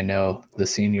movie, and I know the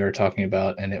scene you're talking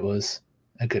about, and it was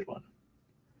a good one.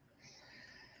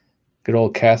 Good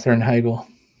old Katherine Heigl.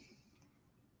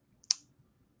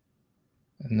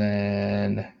 And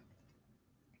then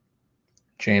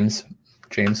James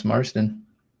Marsden.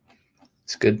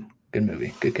 It's good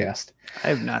movie, good cast. I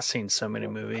have not seen so many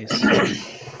movies.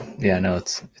 Yeah, no,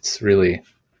 it's really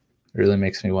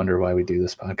makes me wonder why we do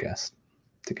this podcast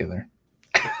together.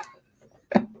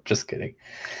 Just kidding.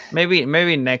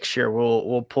 Maybe next year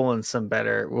we'll pull in some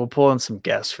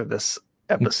guests for this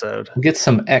episode. We'll get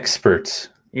some experts.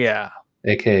 Yeah.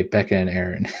 AKA Becca and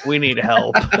Aaron. We need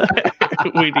help.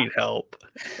 We need help.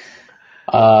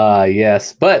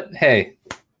 Yes. But hey,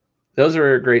 those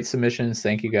are great submissions.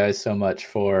 Thank you guys so much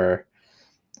for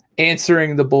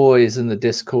answering the boys in the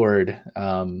Discord,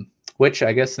 which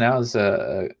I guess now is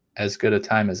as good a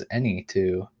time as any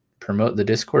to promote the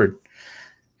Discord.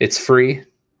 It's free.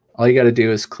 All you got to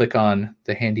do is click on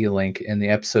the handy link in the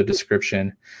episode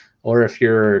description, or if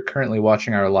you're currently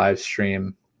watching our live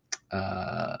stream,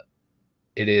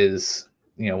 it is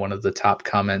one of the top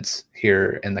comments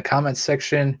here in the comments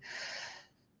section.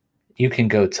 You can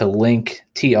go to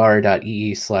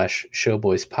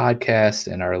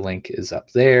linktr.ee/showboyspodcast, and our link is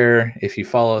up there. If you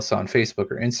follow us on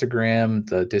Facebook or Instagram,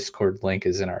 the Discord link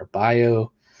is in our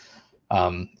bio.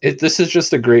 This is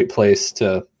just a great place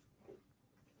to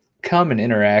come and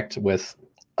interact with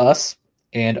us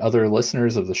and other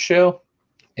listeners of the show.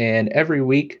 And every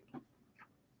week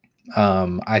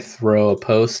I throw a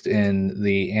post in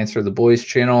the Answer the Boys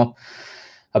channel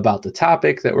about the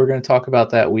topic that we're going to talk about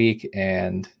that week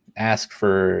and ask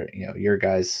for, your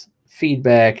guys'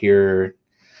 feedback, your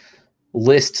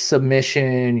list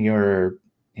submission, your,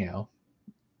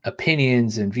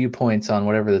 opinions and viewpoints on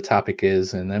whatever the topic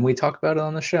is. And then we talk about it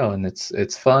on the show, and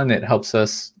it's fun. It helps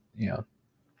us,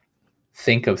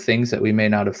 think of things that we may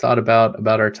not have thought about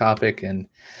our topic. And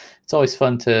it's always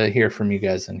fun to hear from you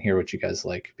guys and hear what you guys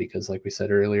like, because like we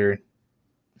said earlier,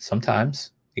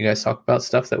 sometimes you guys talk about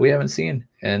stuff that we haven't seen,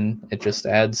 and it just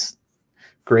adds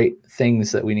great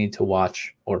things that we need to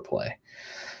watch or play.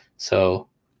 So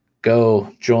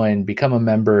go join, become a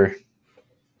member.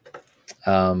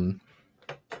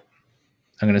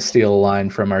 I'm going to steal a line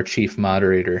from our chief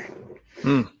moderator.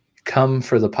 Come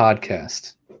for the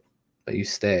podcast, but you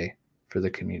stay for the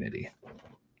community.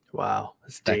 Wow.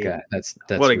 That guy. That's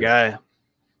what a guy.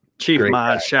 Chief Mod,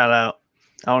 guy. Shout out.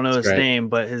 I don't know his name,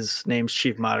 but his name's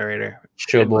Chief Moderator.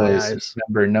 Showboys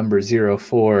number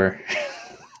 04.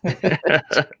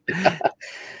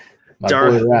 My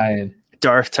boy Ryan.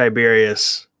 Darth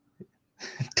Tiberius.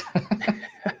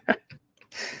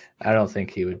 I don't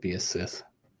think he would be a Sith.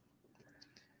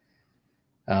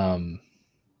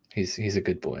 He's a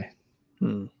good boy.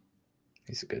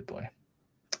 He's a good boy.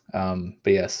 But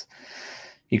yes,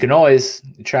 you can always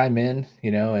chime in,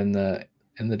 in the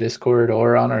Discord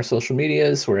or on our social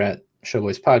medias. We're at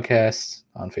Showboys Podcast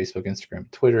on Facebook,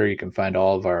 Instagram, Twitter. You can find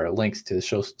all of our links to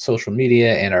the social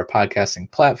media and our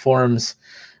podcasting platforms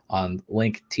on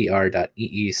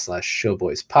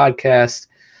linktr.ee/showboyspodcast.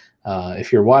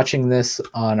 If you're watching this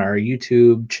on our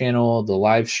YouTube channel, the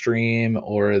live stream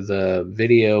or the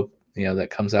video, that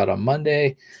comes out on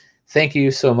Monday, thank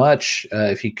you so much.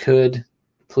 If you could,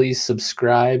 please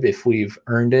subscribe if we've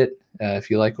earned it. If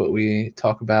you like what we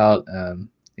talk about,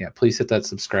 please hit that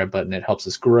subscribe button. It helps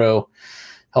us grow,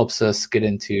 helps us get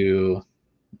into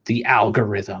the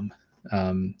algorithm,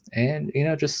 and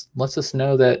just lets us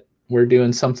know that we're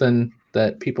doing something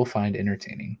that people find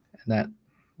entertaining, and that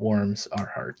warms our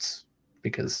hearts,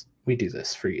 because we do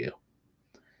this for you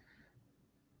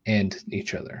and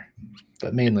each other,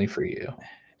 but mainly for you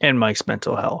and Mike's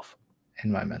mental health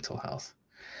and my mental health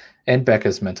and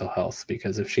Becca's mental health,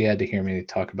 because if she had to hear me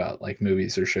talk about like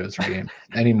movies or shows or games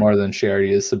any more than she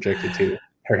already is subjected to,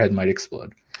 her head might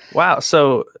explode. Wow.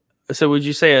 So would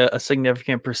you say a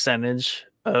significant percentage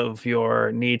of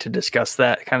your need to discuss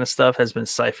that kind of stuff has been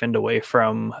siphoned away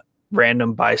from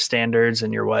random bystanders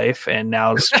and your wife, and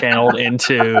now it's channeled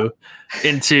into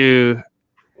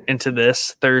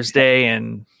this Thursday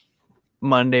and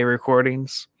Monday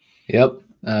recordings? Yep.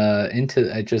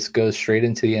 It just goes straight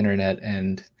into the internet,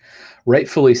 and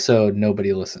rightfully so,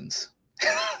 nobody listens.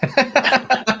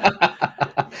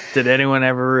 Did anyone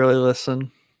ever really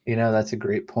listen? That's a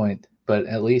great point. But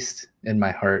at least in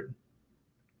my heart,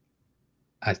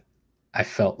 I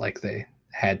felt like they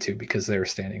had to, because they were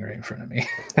standing right in front of me.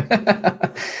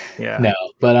 Yeah. No,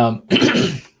 but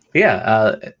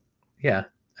yeah.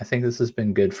 I think this has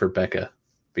been good for Becca,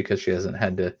 because she hasn't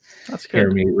had to hear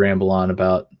me ramble on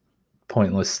about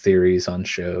pointless theories on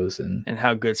shows and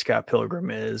how good Scott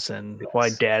Pilgrim is, and why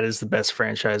Dad is the best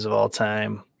franchise of all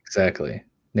time. Exactly.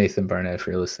 Nathan Barnett, if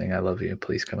you're listening, I love you.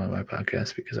 Please come on my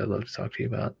podcast, because I'd love to talk to you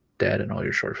about Dad and all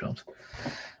your short films.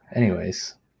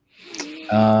 Anyways,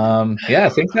 I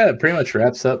think that pretty much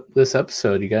wraps up this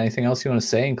episode. You got anything else you want to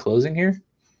say in closing here?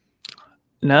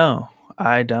 No,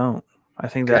 I don't. I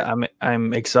think that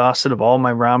I'm exhausted of all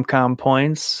my rom-com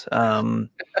points.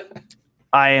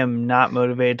 I am not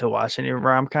motivated to watch any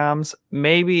rom-coms.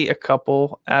 Maybe a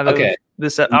couple out of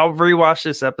this. I'll rewatch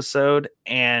this episode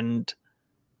and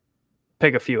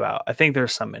pick a few out. I think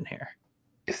there's some in here.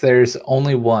 If there's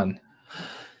only one,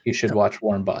 you should watch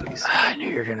Warm Bodies. I knew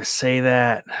you were gonna say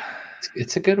that.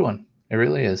 It's a good one. It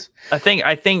really is. I think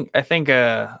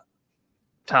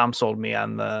Tom sold me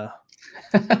on the.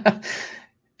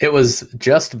 It was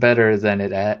just better than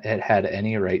it had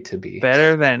any right to be.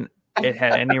 Better than it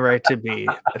had any right to be.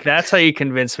 That's how you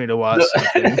convince me to watch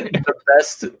something.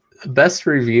 The best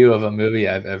review of a movie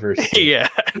I've ever seen. Yeah.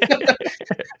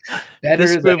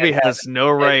 This movie has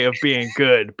no right of being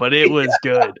good, but it was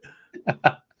good.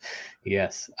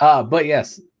 Yes. But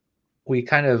yes, we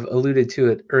kind of alluded to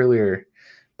it earlier,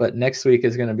 but next week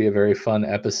is going to be a very fun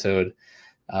episode.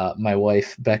 My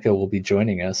wife, Becca, will be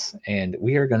joining us, and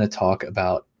we are going to talk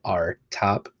about our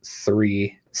top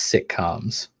 3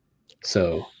 sitcoms.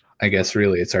 So I guess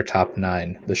really it's our top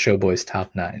 9, the Showboys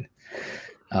top 9.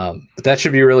 But that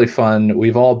should be really fun.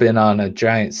 We've all been on a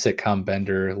giant sitcom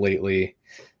bender lately,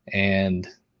 and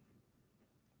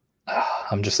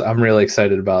I'm really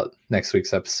excited about next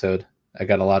week's episode. I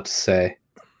got a lot to say,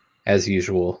 as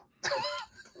usual.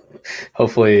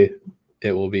 Hopefully,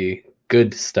 it will be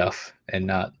good stuff and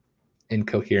not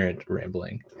incoherent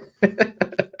rambling.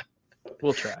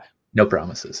 We'll try. No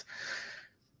promises.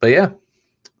 But yeah,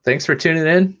 thanks for tuning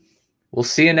in. We'll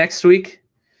see you next week.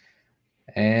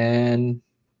 And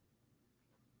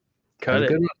cut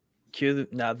it. Cue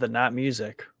the not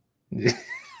music. Yeah.